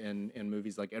job in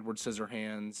movies like Edward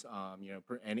Scissorhands.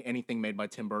 Anything made by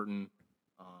Tim Burton.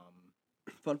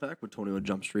 Fun fact with 21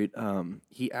 Jump Street,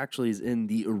 he actually is in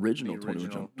the original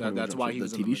 21 Jump That's Jump why Street, he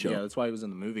was the in TV the show. Yeah, that's why he was in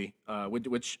the movie.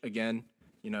 Which again,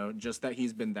 just that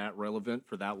he's been that relevant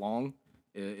for that long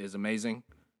is amazing.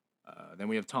 Then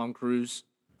we have Tom Cruise.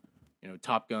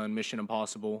 Top Gun, Mission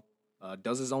Impossible.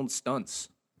 Does his own stunts.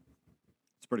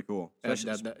 It's pretty cool,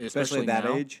 Especially at that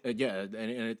now. age. Yeah,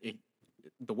 and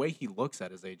the way he looks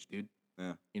at his age, dude.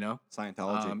 Yeah,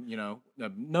 Scientology.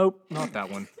 Nope, not that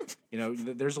one.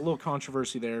 There's a little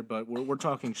controversy there, but we're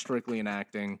talking strictly in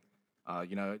acting.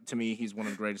 To me, he's one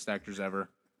of the greatest actors ever.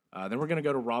 Then we're gonna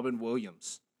go to Robin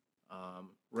Williams.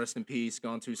 Rest in peace,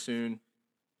 gone too soon.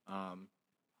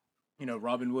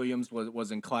 Robin Williams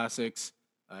was in classics.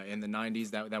 in the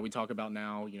 '90s that we talk about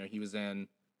now. You know, he was in.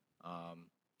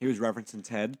 He was referencing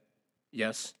Ted.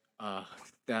 Yes,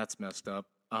 that's messed up.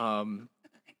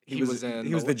 He was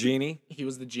the genie. He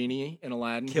was the genie in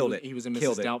Aladdin. Killed it. He was in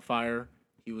Killed Mrs. it. Doubtfire.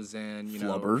 He was in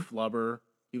Flubber. Flubber.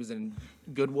 He was in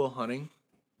Good Will Hunting.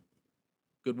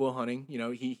 Good Will Hunting. You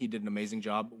know, he did an amazing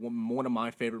job. One of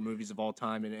my favorite movies of all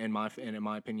time, and in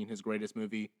my opinion, his greatest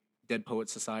movie, Dead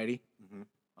Poets Society.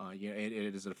 Yeah,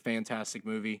 it is a fantastic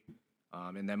movie.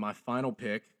 And then my final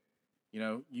pick, you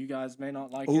know, you guys may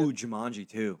not like Ooh, it. Jumanji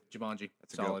too. Jumanji,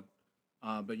 That's a go. solid.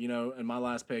 But you know, in my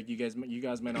last pick, you guys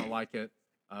may not like it.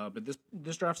 But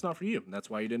this draft's not for you. That's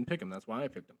why you didn't pick him. That's why I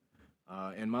picked him.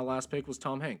 And my last pick was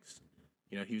Tom Hanks.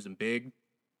 You know, he was in Big.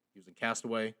 He was in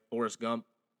Castaway, Forrest Gump.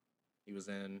 He was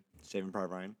in Saving Private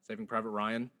Ryan. Saving Private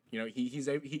Ryan. You know,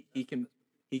 he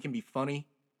can be funny.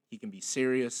 He can be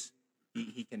serious.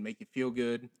 He can make you feel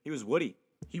good. He was Woody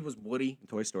He was Woody. in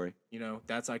Toy Story. You know,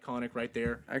 that's iconic right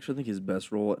there. I actually think his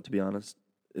best role, to be honest,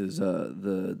 is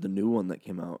the new one that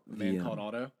came out. The Man Called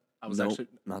Otto. I was nope, actually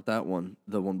not that one.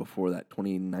 The one before that,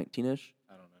 2019-ish.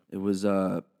 I don't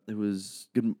know. It was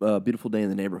good. Beautiful Day in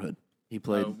the Neighborhood. He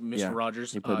played Mr. yeah,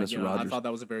 Rogers. He played Mr. You know, Rogers. I thought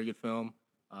that was a very good film.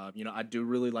 You know, I do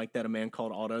really like that A Man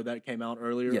Called Otto that came out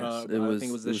earlier. Yes, I think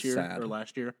it was this year sad. or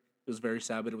last year. It was very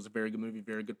sad, but it was a very good movie,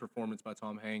 very good performance by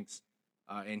Tom Hanks.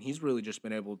 And he's really just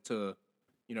been able to,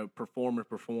 you know,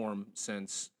 perform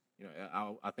since, you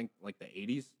know, I think like the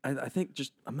 80s. I think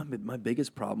just my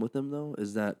biggest problem with him though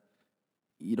is that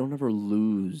you don't ever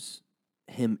lose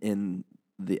him in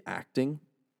the acting.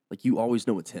 Like you always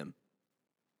know it's him,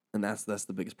 and that's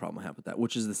the biggest problem I have with that.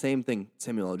 Which is the same thing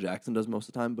Samuel L. Jackson does most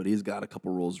of the time, but he's got a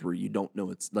couple roles where you don't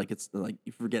know it's like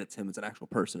you forget it's him. It's an actual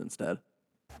person instead.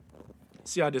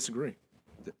 See, I disagree.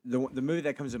 The movie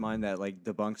that comes to mind that like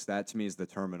debunks that to me is The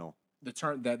Terminal. The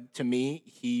turn that to me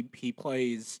he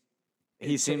plays.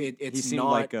 He it's seemed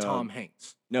not like Tom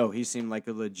Hanks. No, he seemed like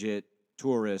a legit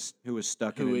tourist who was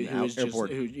stuck in an airport.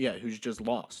 Who's just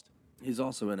lost. He's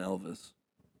also in Elvis,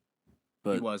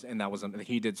 He but was, and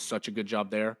he did such a good job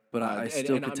there. I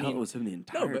still could tell it was him the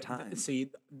entire but time.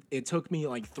 see, it took me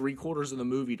like 3/4 of the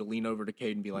movie to lean over to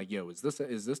Cade and be like, "Yo, is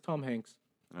this Tom Hanks?"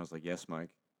 And I was like, "Yes, Mike.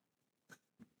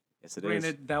 Yes, it is."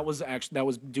 Granted, that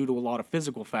was due to a lot of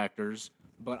physical factors,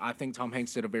 but I think Tom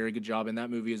Hanks did a very good job in that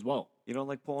movie as well. You don't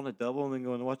like pulling a double and then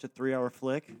going to watch a 3-hour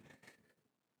flick?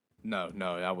 No,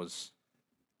 that was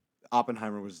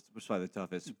Oppenheimer was probably the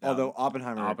toughest. Although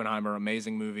Oppenheimer,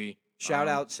 amazing movie. shout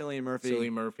out Cillian Murphy.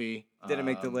 Cillian Murphy. Didn't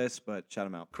make the list, but shout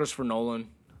him out. Christopher Nolan.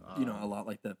 You know, a lot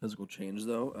like that physical change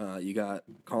though. You got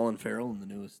Colin Farrell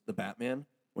in the Batman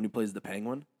when he plays the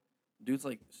Penguin. Dude's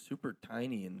like super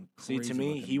tiny and See, crazy to me,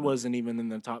 looking, he but- wasn't even in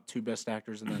the top 2 best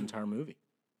actors in the entire movie.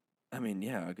 I mean,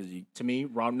 yeah, because you. To me,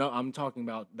 I'm talking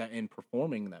about that in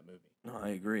performing that movie. No, I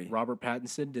agree. Robert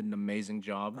Pattinson did an amazing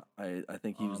job. I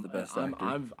think he was the best I'm,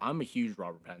 actor. I'm a huge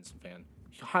Robert Pattinson fan.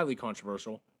 Highly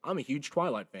controversial. I'm a huge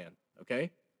Twilight fan.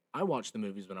 Okay, I watched the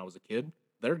movies when I was a kid.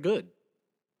 They're good.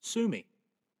 Sue me.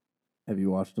 Have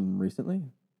you watched them recently?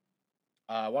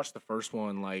 I watched the first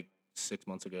one like 6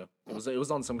 months ago. It was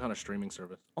on some kind of streaming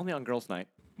service. Only on Girls' Night.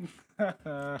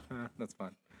 That's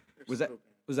fine. Was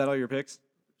that all your picks?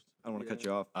 I don't want to cut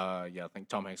you off. Yeah, I think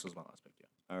Tom Hanks was my last pick.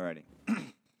 Yeah. Alrighty.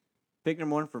 Pick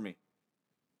number 1 for me.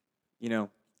 You know,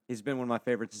 he's been one of my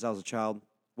favorites since I was a child.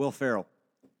 Will Ferrell.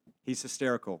 He's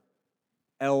hysterical.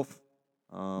 Elf,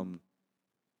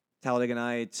 Talladega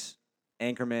Nights,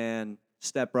 Anchorman,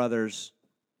 Step Brothers,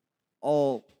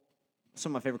 all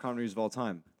some of my favorite comedies of all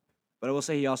time. But I will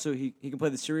say he can play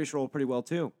the serious role pretty well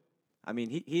too. I mean,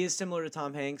 he is similar to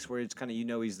Tom Hanks, where it's kind of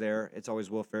he's there. It's always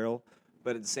Will Ferrell.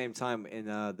 But at the same time, in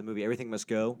the movie Everything Must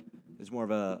Go, it's more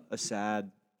of a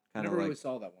sad I kind of never like. really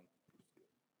saw that one.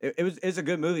 It's a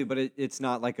good movie, but it's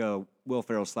not like a Will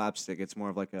Ferrell slapstick. It's more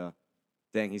of like a,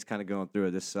 dang, he's kind of going through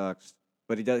it. This sucks,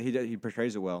 but he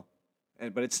portrays it well,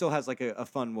 but it still has like a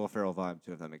fun Will Ferrell vibe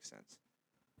to it, if that makes sense.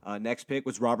 Next pick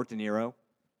was Robert De Niro.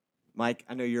 Mike,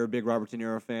 I know you're a big Robert De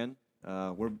Niro fan.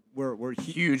 We're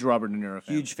Huge Robert De Niro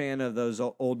fan. huge fan of those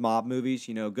old mob movies.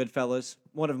 You know, Goodfellas,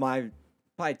 one of my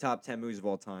probably top 10 movies of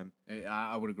all time.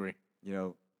 I would agree. You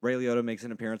know, Ray Liotta makes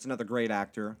an appearance, another great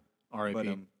actor. R.I.P.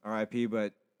 But, R.I.P.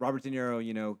 But Robert De Niro,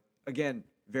 you know, again,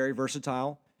 very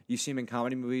versatile. You see him in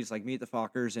comedy movies like Meet the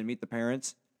Fockers and Meet the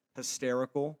Parents.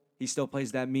 Hysterical. He still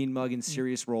plays that mean mug in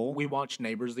serious role. We watched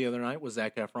Neighbors the other night with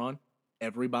Zac Efron.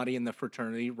 Everybody in the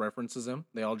fraternity references him.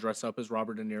 They all dress up as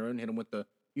Robert De Niro and hit him with the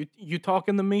 "You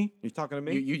talking to me? You talking to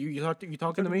me? You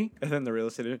talking to me?" And then the real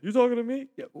estate agent, you talking to me?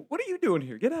 Yeah. What are you doing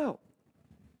here? Get out.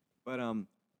 But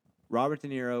Robert De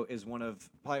Niro is one of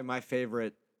probably my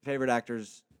favorite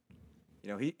actors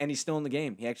he's still in the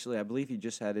game. He actually, I believe, he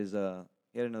just had he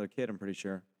had another kid. I'm pretty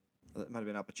sure. That might have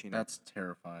been Al Pacino. That's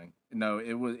terrifying. No,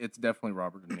 it's definitely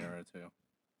Robert De Niro too.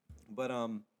 But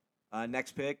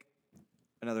next pick,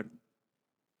 another.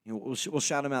 We'll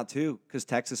shout him out too because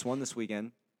Texas won this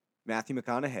weekend. Matthew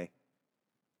McConaughey.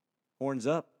 Horns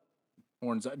up.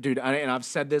 Horns, dude, and I've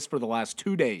said this for the last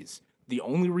 2 days. The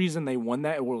only reason they won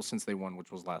that, well, since they won,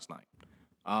 which was last night,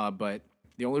 but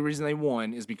the only reason they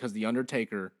won is because the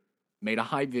Undertaker made a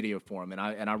hype video for him, and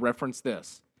I referenced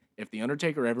this. If the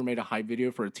Undertaker ever made a hype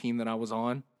video for a team that I was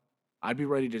on, I'd be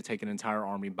ready to take an entire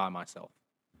army by myself.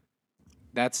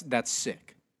 That's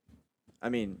sick. I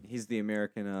mean, he's the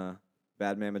American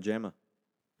Bad Mama Jamma.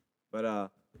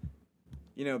 But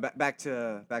back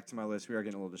to my list. We are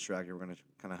getting a little distracted. We're gonna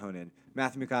kind of hone in.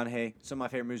 Matthew McConaughey. Some of my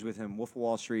favorite movies with him: Wolf of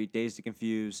Wall Street, Dazed and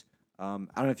Confused. I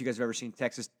don't know if you guys have ever seen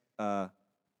Texas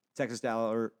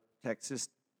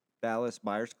Dallas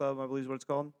Buyers Club. I believe is what it's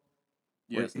called.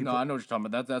 Yes, no, I know what you're talking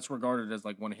about. That's regarded as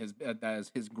like one of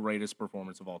his greatest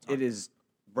performance of all time. It is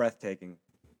breathtaking.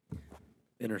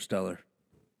 Interstellar.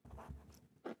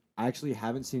 I actually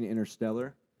haven't seen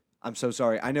Interstellar. I'm so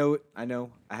sorry. I know. I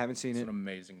haven't seen It's it. an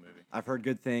amazing movie. I've heard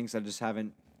good things. I just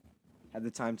haven't had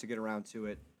the time to get around to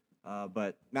it.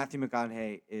 But Matthew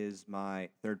McConaughey is my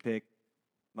third pick.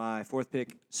 My fourth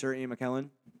pick, Sir Ian McKellen.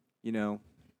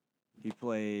 He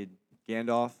played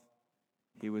Gandalf.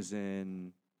 He was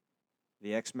in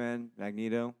the X-Men,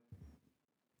 Magneto.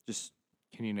 Just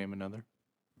Can you name another?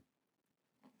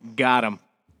 Got him.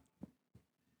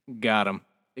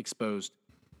 Exposed.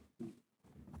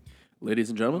 Ladies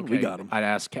and gentlemen, we Okay, got him.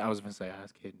 I was going to say,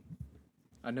 ask Hayden.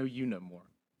 I know you know more,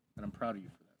 and I'm proud of you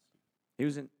for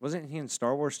that. wasn't he in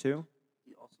Star Wars too?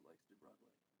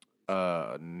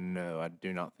 No, I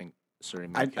do not think Sir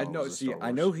Ian I McKellen know. was a See, Star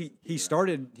I Wars. know he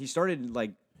started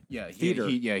like Yeah, theater.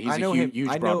 he's I know a him. huge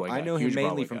I Broadway guy. I know him Huge mainly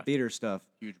Broadway from guy. theater stuff,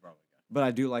 Huge Broadway guy. but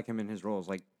I do like him in his roles,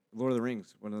 like Lord of the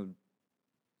Rings, one of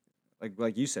the,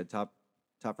 like you said, top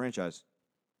franchise.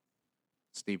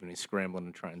 Stephen, he's scrambling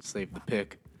to try and save the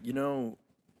pick.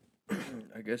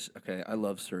 I guess, okay, I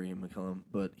love Sir Ian McKellen,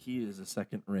 but he is a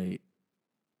second-rate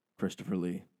Christopher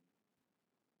Lee.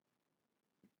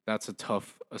 That's a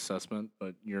tough assessment,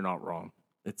 but you're not wrong.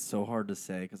 It's so hard to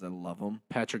say because I love him.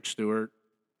 Patrick Stewart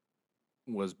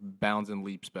was bounds and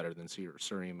leaps better than Sir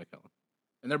Ian McKellen.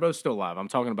 And they're both still alive. I'm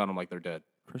talking about them like they're dead.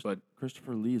 But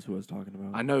Christopher Lee is who I was talking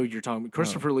about. I know you're talking.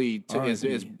 Christopher Lee is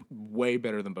R.I.P.. way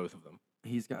better than both of them.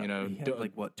 He's got, he had,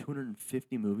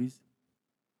 250 movies?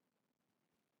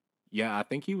 Yeah, I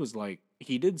think he was like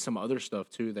he did some other stuff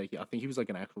too. I think he was like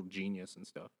an actual genius and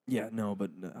stuff. Yeah, no, but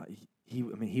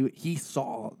he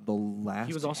saw the last.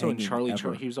 He was also in hanging Charlie.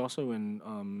 ever. He was also in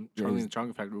Charlie and the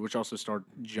Chocolate Factory, which also starred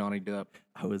Johnny Depp.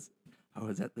 I was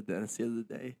at the dentist the other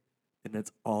day, and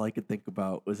that's all I could think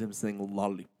about was him saying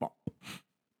 "Lollipop"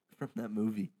 from that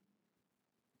movie.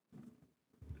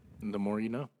 And the more you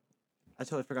know. I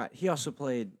totally forgot. He also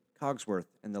played Cogsworth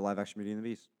in the live-action Beauty and the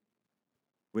Beast,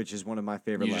 which is one of my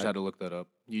favorite. You just had to look that up.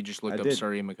 You just looked I up did.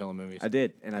 Sir Ian McKellen movies. I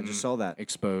did, and I just saw that.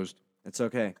 Exposed. It's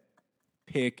okay.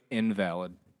 Pick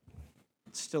invalid.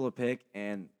 It's still a pick,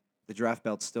 and the draft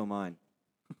belt's still mine.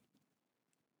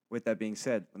 With that being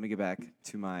said, let me get back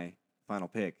to my final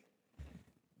pick.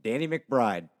 Danny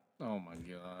McBride. Oh my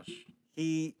gosh.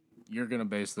 He You're gonna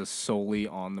base this solely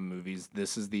on the movies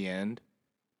This Is the End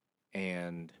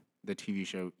and the TV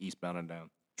show Eastbound and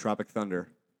Down. Tropic Thunder,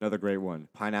 another great one.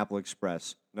 Pineapple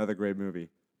Express, another great movie.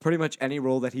 Pretty much any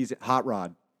role that he's in, Hot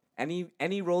Rod,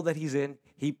 any role that he's in,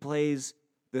 he plays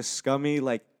the scummy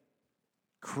like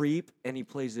creep, and he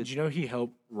plays it Did you know he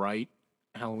helped write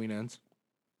Halloween Ends?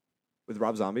 with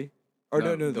Rob Zombie. Or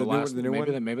no, the new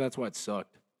one. Maybe that's why it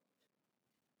sucked.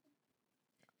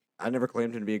 I never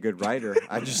claimed him to be a good writer.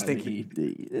 I just think he's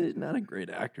not a great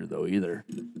actor though either.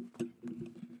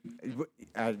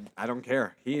 I don't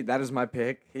care. That is my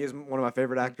pick. He is one of my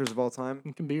favorite actors of all time.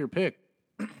 It can be your pick.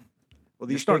 Well, You're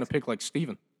these starting picks, to pick like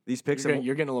Steven. these picks You're have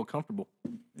getting a little comfortable.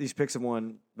 these picks have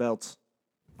won belts.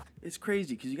 It's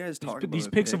crazy because you guys talk about These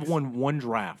my picks have won one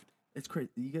draft. It's crazy.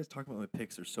 You guys talk about my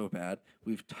picks are so bad.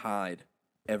 We've tied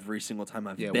every single time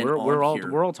I've Yeah, been we're on all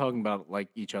here. we're all talking about like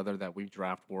each other that we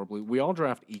draft horribly. We all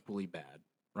draft equally bad,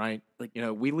 right? Like,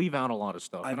 we leave out a lot of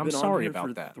stuff, I've and I'm been on sorry here about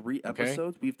for that. 3 okay?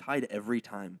 episodes. We've tied every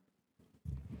time.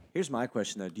 Here's my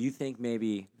question though: do you think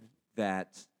maybe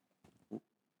that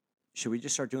should we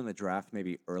just start doing the draft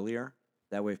maybe earlier?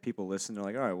 That way, if people listen, they're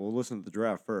like, "All right, we'll listen to the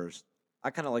draft first." I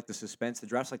kind of like the suspense. The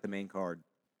draft's like the main card,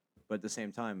 but at the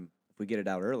same time, if we get it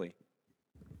out early,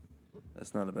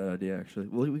 That's not a bad idea, actually.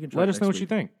 Well, we can try Let us know next what you week.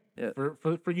 think.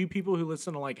 Yeah. For you people who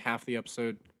listen to like half the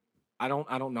episode, I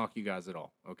don't knock you guys at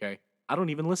all. Okay, I don't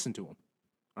even listen to them.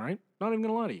 All right? Not even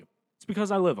going to lie to you. It's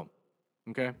because I live them.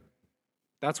 Okay?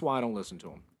 That's why I don't listen to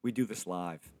them. We do this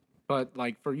live. But,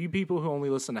 like, for you people who only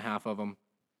listen to half of them,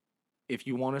 if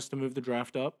you want us to move the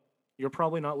draft up, you're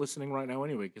probably not listening right now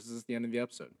anyway because this is the end of the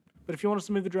episode. But if you want us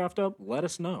to move the draft up, let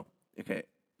us know. Okay,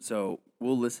 so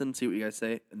we'll listen, see what you guys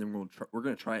say, and then we're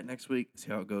gonna try it next week, see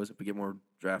how it goes. If we get more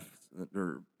drafts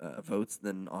or votes,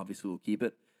 then obviously we'll keep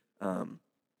it.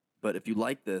 But if you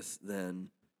like this, then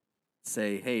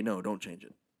say, hey, no, don't change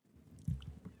it.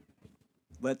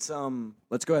 Let's go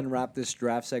ahead and wrap this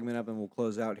draft segment up, and we'll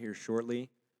close out here shortly.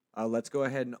 Let's go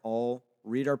ahead and all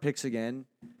read our picks again,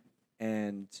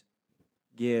 and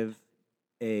give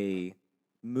a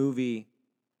movie,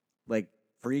 like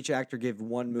for each actor, give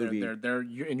one movie. They're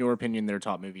in your opinion, their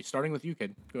top movie. Starting with you,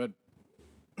 kid. Go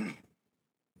ahead.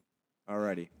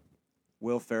 Alrighty.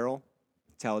 Will Ferrell,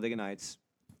 Talladega Nights.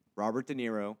 Robert De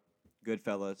Niro,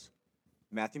 Goodfellas.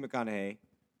 Matthew McConaughey,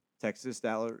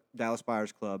 Dallas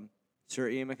Buyers Club. Sir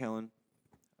Ian McKellen,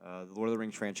 the Lord of the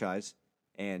Rings franchise.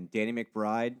 And Danny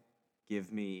McBride,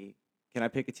 give me... Can I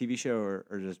pick a TV show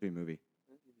or just be a movie?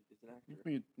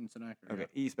 It's an actor. Okay,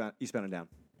 Eastbound and Down.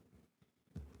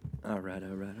 All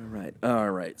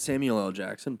right. Samuel L.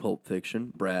 Jackson, Pulp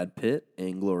Fiction. Brad Pitt,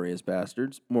 Inglourious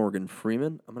Bastards. Morgan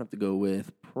Freeman. I'm gonna have to go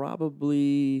with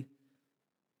probably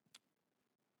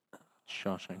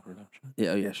Shawshank Redemption.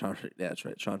 yeah, Shawshank. Yeah, that's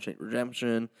right. Shawshank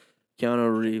Redemption.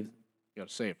 Keanu Reeves. You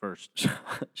gotta say it first.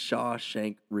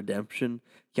 Shawshank Redemption.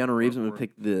 Keanu Reeves. I'm gonna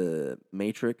pick The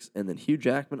Matrix, and then Hugh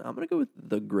Jackman. I'm gonna go with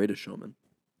The Greatest Showman.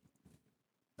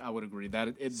 I would agree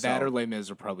that or Les Mis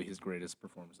are probably his greatest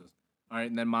performances. All right,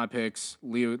 and then my picks: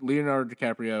 Leonardo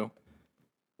DiCaprio,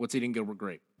 What's Eating Gilbert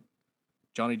Grape;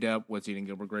 Johnny Depp, What's Eating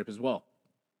Gilbert Grape as well;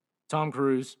 Tom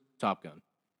Cruise, Top Gun;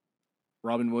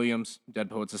 Robin Williams,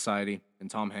 Dead Poet Society; and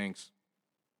Tom Hanks,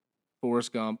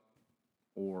 Forrest Gump,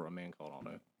 or A Man Called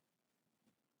Otto.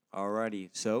 Alrighty,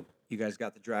 so you guys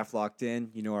got the draft locked in.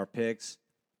 You know our picks.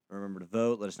 Remember to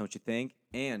vote. Let us know what you think,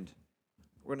 and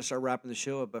we're gonna start wrapping the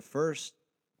show up. But first,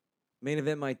 main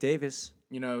event, Mike Davis.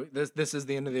 You know, this is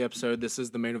the end of the episode. This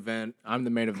is the main event. I'm the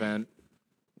main event.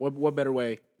 What better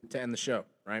way to end the show,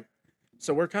 right?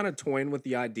 So we're kind of toying with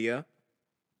the idea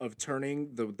of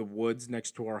turning the woods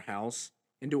next to our house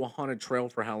into a haunted trail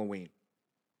for Halloween.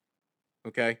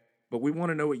 Okay? But we want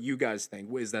to know what you guys think.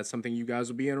 Is that something you guys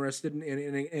would be interested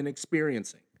in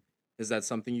experiencing? Is that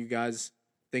something you guys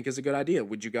think is a good idea?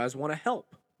 Would you guys want to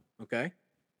help? Okay?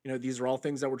 You know, these are all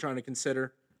things that we're trying to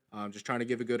consider. Just trying to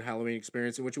give a good Halloween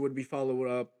experience, in which it would be followed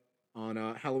up on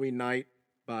Halloween night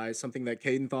by something that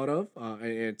Caden thought of. I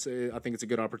think it's a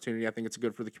good opportunity. I think it's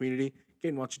good for the community.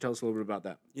 Caden, why don't you tell us a little bit about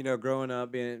that? You know, growing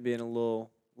up, being a little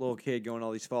kid, going to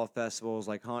all these fall festivals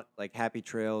like Happy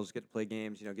Trails, get to play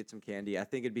games, get some candy. I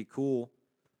think it'd be cool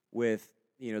with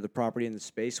the property and the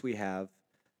space we have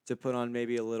to put on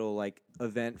maybe a little like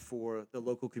event for the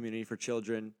local community for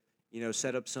children.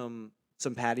 Set up some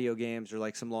patio games or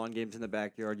like some lawn games in the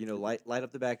backyard. Light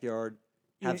up the backyard.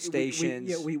 Have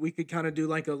stations. We could kind of do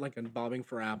like a bobbing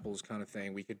for apples kind of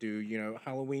thing. We could do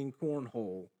Halloween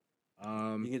cornhole. You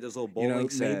can get those little bowling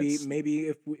sets.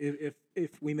 Maybe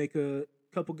if we make a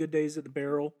couple good days at the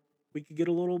barrel, we could get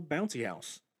a little bouncy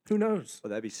house. Who knows? Oh,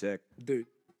 that'd be sick, dude.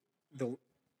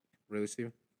 Really,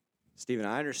 Steven? Steven,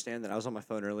 I understand that I was on my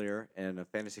phone earlier and a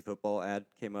fantasy football ad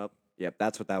came up. Yep,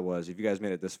 that's what that was. If you guys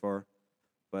made it this far.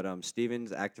 But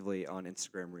Steven's actively on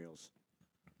Instagram Reels.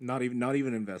 Not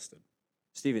even invested.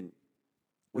 Steven,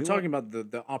 we're talking about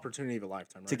the opportunity of a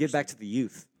lifetime, right? To get back to the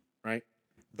youth. Right?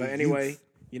 But anyway,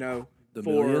 the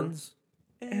millions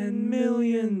and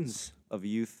millions of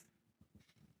youth.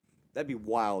 That'd be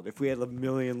wild if we had 1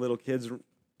 million little kids.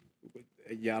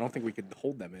 Yeah, I don't think we could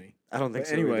hold that many. I don't think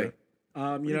so. Anyway,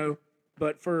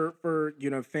 but for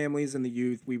families and the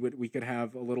youth, we could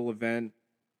have a little event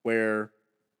where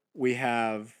we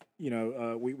have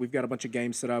we've got a bunch of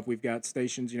games set up. We've got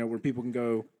stations where people can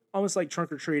go almost like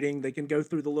trunk or treating. They can go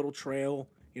through the little trail,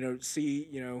 see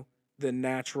the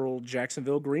natural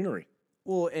Jacksonville greenery.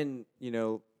 Well, and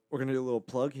we're gonna do a little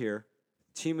plug here.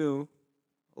 Temu,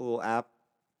 a little app.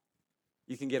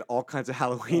 You can get all kinds of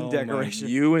Halloween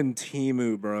decorations. You and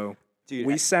Temu, bro. Dude,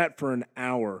 we sat for an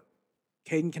hour.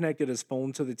 Caden connected his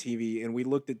phone to the TV, and we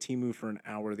looked at Temu for an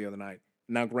hour the other night.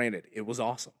 Now, granted, it was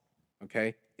awesome.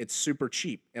 Okay? It's super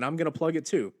cheap, and I'm going to plug it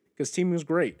too, because Temu's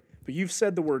great. But you've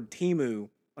said the word Temu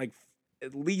like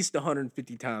at least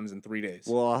 150 times in 3 days.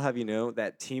 Well, I'll have you know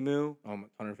that Temu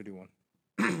 151.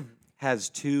 has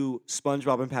 2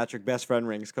 SpongeBob and Patrick best friend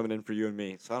rings coming in for you and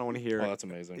me. So I don't want to hear. Oh, that's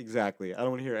amazing. Exactly. I don't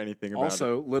want to hear anything about it.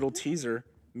 Also, little teaser.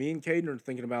 Me and Caden are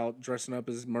thinking about dressing up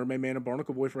as Mermaid Man and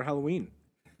Barnacle Boy for Halloween.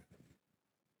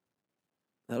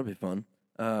 That'll be fun.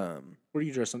 What are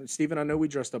you dressed up? Steven, I know we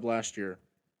dressed up last year.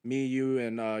 Me, you,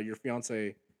 and your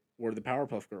fiance were the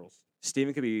Powerpuff Girls.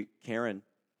 Steven could be Karen,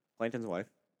 Plankton's wife.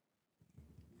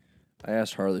 I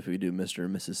asked Harley if we could do Mr.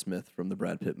 and Mrs. Smith from the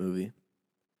Brad Pitt movie.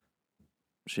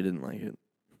 She didn't like it.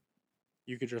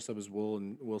 You could dress up as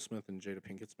Will Smith and Jada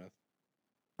Pinkett Smith.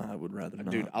 I would rather not.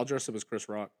 Dude, I'll dress up as Chris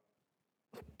Rock.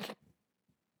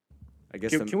 I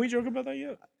guess. Can we joke about that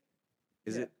yet?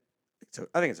 Is it? So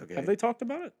I think it's okay. Have they talked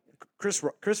about it?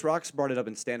 Chris Rock's brought it up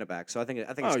in stand up back, so I think it's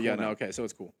Oh cool yeah, now. no, okay, so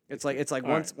it's cool. It's like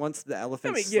All once the I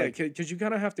elephants. mean, yeah, like, because you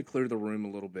kind of have to clear the room a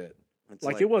little bit. it's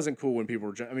Like, it wasn't cool when people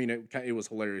were. I mean, it was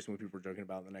hilarious when people were joking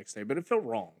about it the next day, but it felt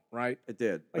wrong, right? It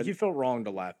did. Like, But you felt wrong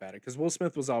to laugh at it because Will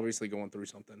Smith was obviously going through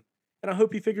something, and I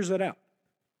hope he figures that out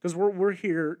because we're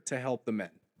here to help the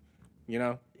men, you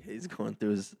know. He's going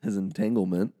through his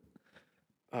entanglement.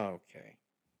 Okay,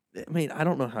 I mean, I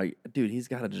don't know how. Dude, he's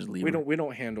got to just leave. we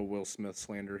don't handle Will Smith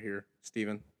slander here,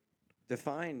 Steven.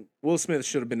 define Will Smith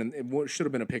should have been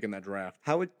a pick in that draft.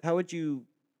 how would you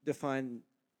define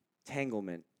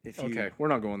tanglement if you Okay, we're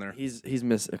not going there. He's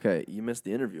missed. Okay, you missed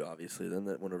the interview. Obviously, then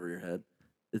that went over your head.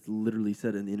 It's literally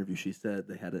said in the interview. She said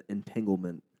they had an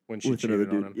entanglement When she with another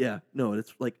cheated on dude. him. Yeah, no,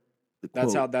 it's like the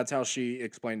quote. That's how she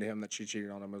explained to him that she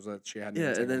cheated on him, was that she had an Yeah,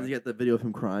 and then entanglement. you get the video of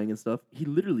him crying and stuff. He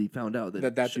literally found out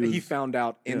that she was, he found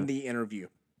out in yeah. the interview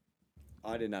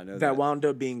I did not know that wound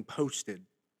up being posted.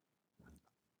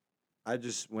 I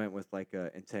just went with like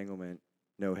entanglement,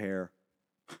 no hair.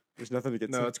 There's nothing to get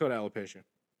No, to. it's called alopecia.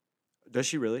 Does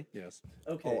she really? Yes.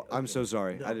 Okay. Oh, I'm so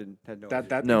sorry. No. I didn't had no That idea.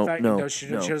 that No, in fact, no, does she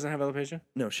no. doesn't have alopecia.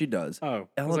 No, she does. Oh,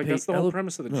 I was like, that's the whole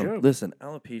premise of the no, joke. Listen,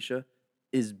 alopecia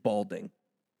is balding.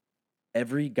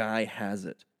 Every guy has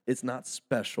it. It's not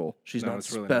special. She's No, not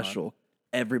it's really not. special.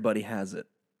 Everybody has it.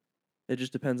 It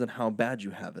just depends on how bad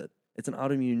you have it. It's an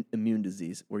autoimmune immune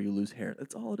disease where you lose hair.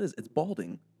 That's all it is. It's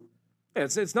balding. Yeah,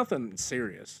 it's nothing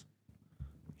serious.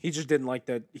 He just didn't like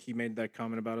that he made that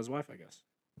comment about his wife, I guess.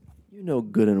 You know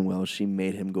good and well she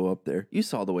made him go up there. You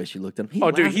saw the way she looked at him. He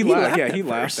Oh, dude, he laughed. Yeah, at he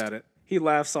laughed first. at it. He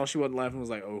laughed, saw she wasn't laughing, was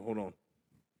like, "Oh, hold on."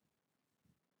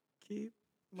 Keep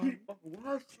my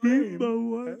wife's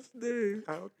name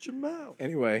out your mouth.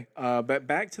 Anyway, but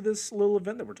back to this little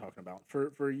event that we're talking about. For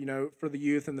the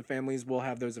youth and the families, we'll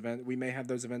have those events. We may have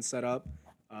those events set up.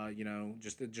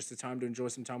 Just a time to enjoy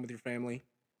some time with your family,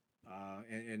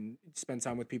 and spend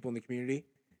time with people in the community.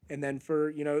 And then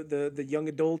for the young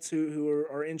adults who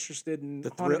are interested in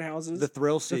haunted houses, the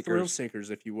thrill the thrill seekers. seekers,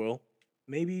 if you will,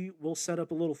 maybe we'll set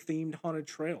up a little themed haunted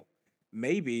trail.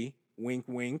 Maybe, wink,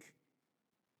 wink,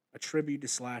 a tribute to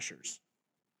slashers.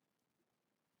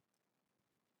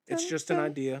 It's just an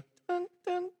idea.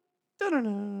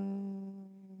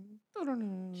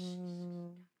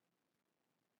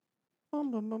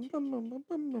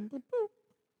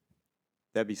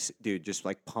 That'd be dude, just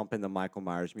like pumping the Michael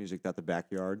Myers music out the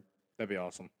backyard. That'd be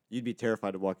awesome. You'd be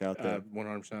terrified to walk out there.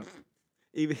 100%.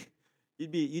 Even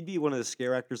you'd be one of the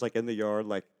scare actors like in the yard,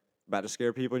 like about to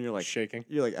scare people, and Shaking.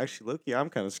 you're like, actually, Loki, I'm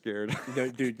kind of scared.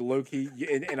 Dude, low key,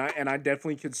 and I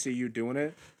definitely could see you doing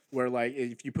it. Where like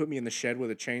if you put me in the shed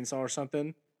with a chainsaw or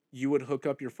something, you would hook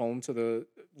up your phone to the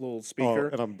little speaker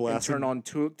and I'm blasting. turn on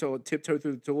tiptoe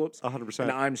through the tulips, 100%.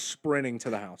 and I'm sprinting to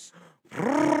the house.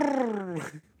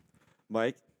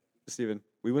 Mike, Steven,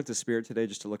 we went to Spirit today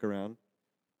just to look around,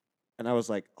 and I was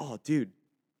like, oh, dude,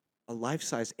 a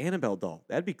life-size Annabelle doll.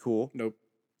 That'd be cool. Nope.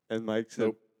 And Mike said,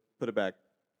 Nope. put it back.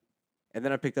 And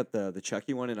then I picked up the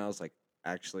Chucky one, and I was like,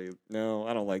 actually, no,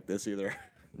 I don't like this either.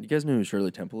 You guys know who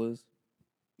Shirley Temple is?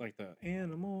 Like the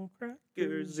animal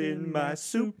Crackers in my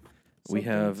soup. We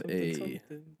have something, a-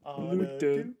 something. On Luke a the-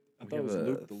 do- I We thought it was have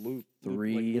Luke the Loop.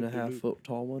 Three and a half foot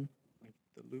tall one. Like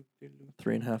the Luke the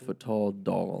Loop. 3.5 foot tall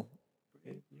doll.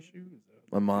 Get your shoes up.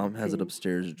 My mom has it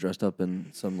upstairs dressed up in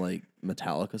some like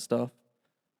Metallica stuff.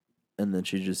 And then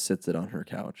she just sits it on her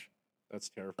couch. That's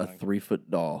A terrifying. 3-foot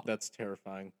doll. That's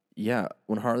terrifying. Yeah,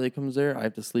 when Harley comes there, I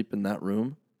have to sleep in that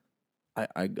room.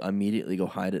 I immediately go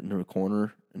hide it in a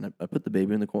corner, and I put the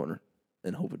baby in the corner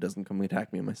and hope it doesn't come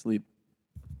attack me in my sleep.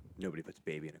 Nobody puts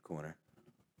baby in a corner.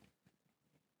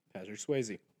 Patrick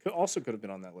Swayze could have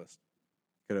been on that list.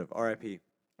 Could have. R.I.P.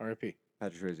 R.I.P.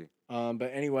 Patrick Swayze.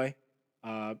 But anyway,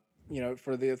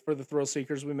 for the thrill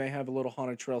seekers, we may have a little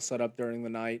haunted trail set up during the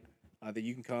night that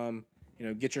you can come,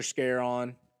 get your scare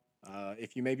on.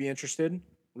 If you may be interested,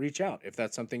 reach out. If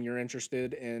that's something you're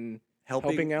interested in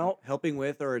helping out. helping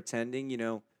with, or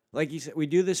attending. Like you said, we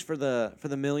do this for the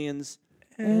millions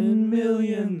And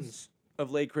millions.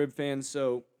 of Lake Crib fans.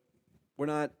 So we're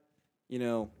not,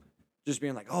 just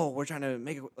being like, oh, we're trying to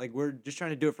make it, like, we're just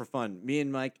trying to do it for fun. Me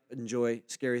and Mike enjoy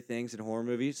scary things and horror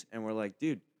movies, and we're like,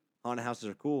 dude, Haunted houses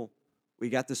are cool. We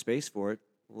got the space for it.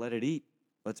 Let it eat.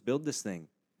 Let's build this thing.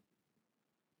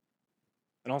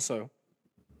 And also,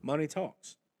 money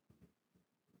talks.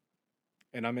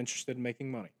 And I'm interested in making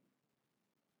money,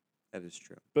 That is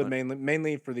true. but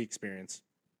mainly for the experience,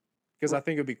 because I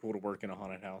think it'd be cool to work in a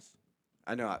haunted house.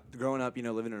 I know. Growing up,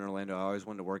 living in Orlando, I always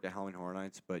wanted to work at Halloween Horror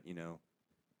Nights, but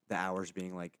the hours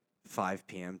being like 5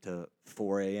 p.m. to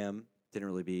 4 a.m.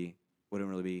 wouldn't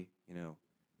really be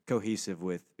cohesive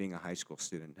with being a high school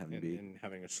student, And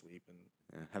having a sleep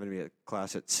and having to be at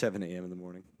class at 7 a.m. in the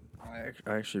morning. I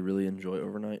actually really enjoy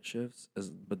overnight shifts,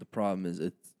 but the problem is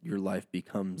your life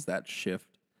becomes that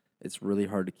shift. It's really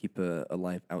hard to keep a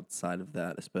life outside of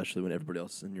that, especially when everybody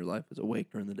else in your life is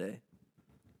awake during the day.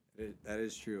 That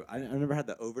is true. I never had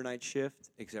the overnight shift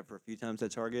except for a few times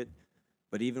at Target,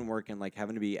 but even working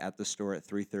having to be at the store at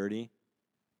 3:30,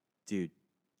 dude,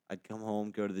 I'd come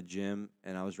home, go to the gym,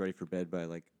 and I was ready for bed by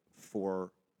like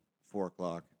 4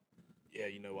 o'clock. yeah,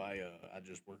 I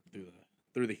just work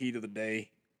through the heat of the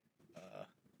day,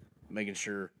 making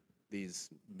sure these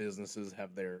businesses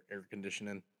have their air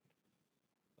conditioning.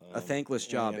 A thankless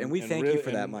job, and we thank you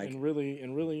for that, Mike. And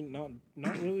really not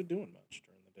really doing much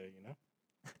during the day,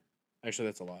 Actually,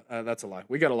 that's a lot. That's a lie.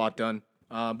 We got a lot done.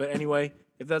 But anyway,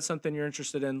 if that's something you're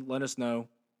interested in, let us know.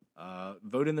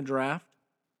 Vote in the draft.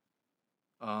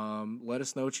 Let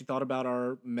us know what you thought about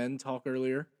our men talk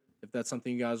earlier. If that's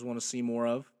something you guys want to see more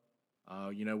of,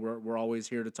 we're always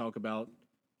here to talk about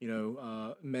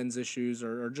men's issues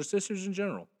or just issues in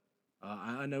general.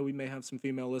 I know we may have some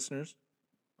female listeners,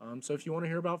 so if you want to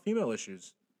hear about female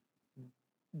issues,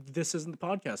 this isn't the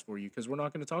podcast for you because we're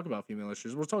not going to talk about female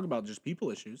issues. We'll talk about just people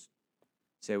issues.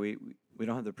 Say we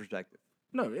don't have the perspective.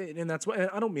 No, and that's why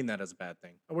I don't mean that as a bad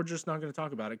thing. We're just not going to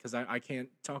talk about it because I can't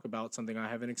talk about something I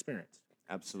haven't experienced.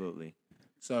 Absolutely.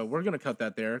 So we're going to cut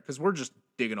that there because we're just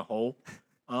digging a hole.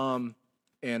 And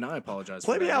I apologize.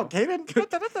 Play for me that. out,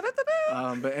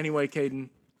 Caden. But anyway, Caden,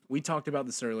 we talked about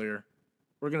this earlier.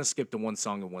 We're going to skip to one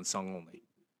song and one song only.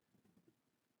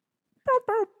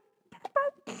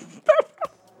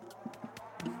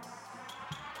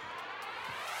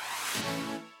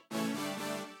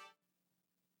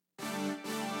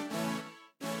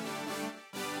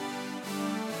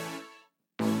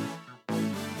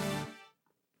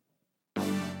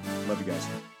 Love you guys.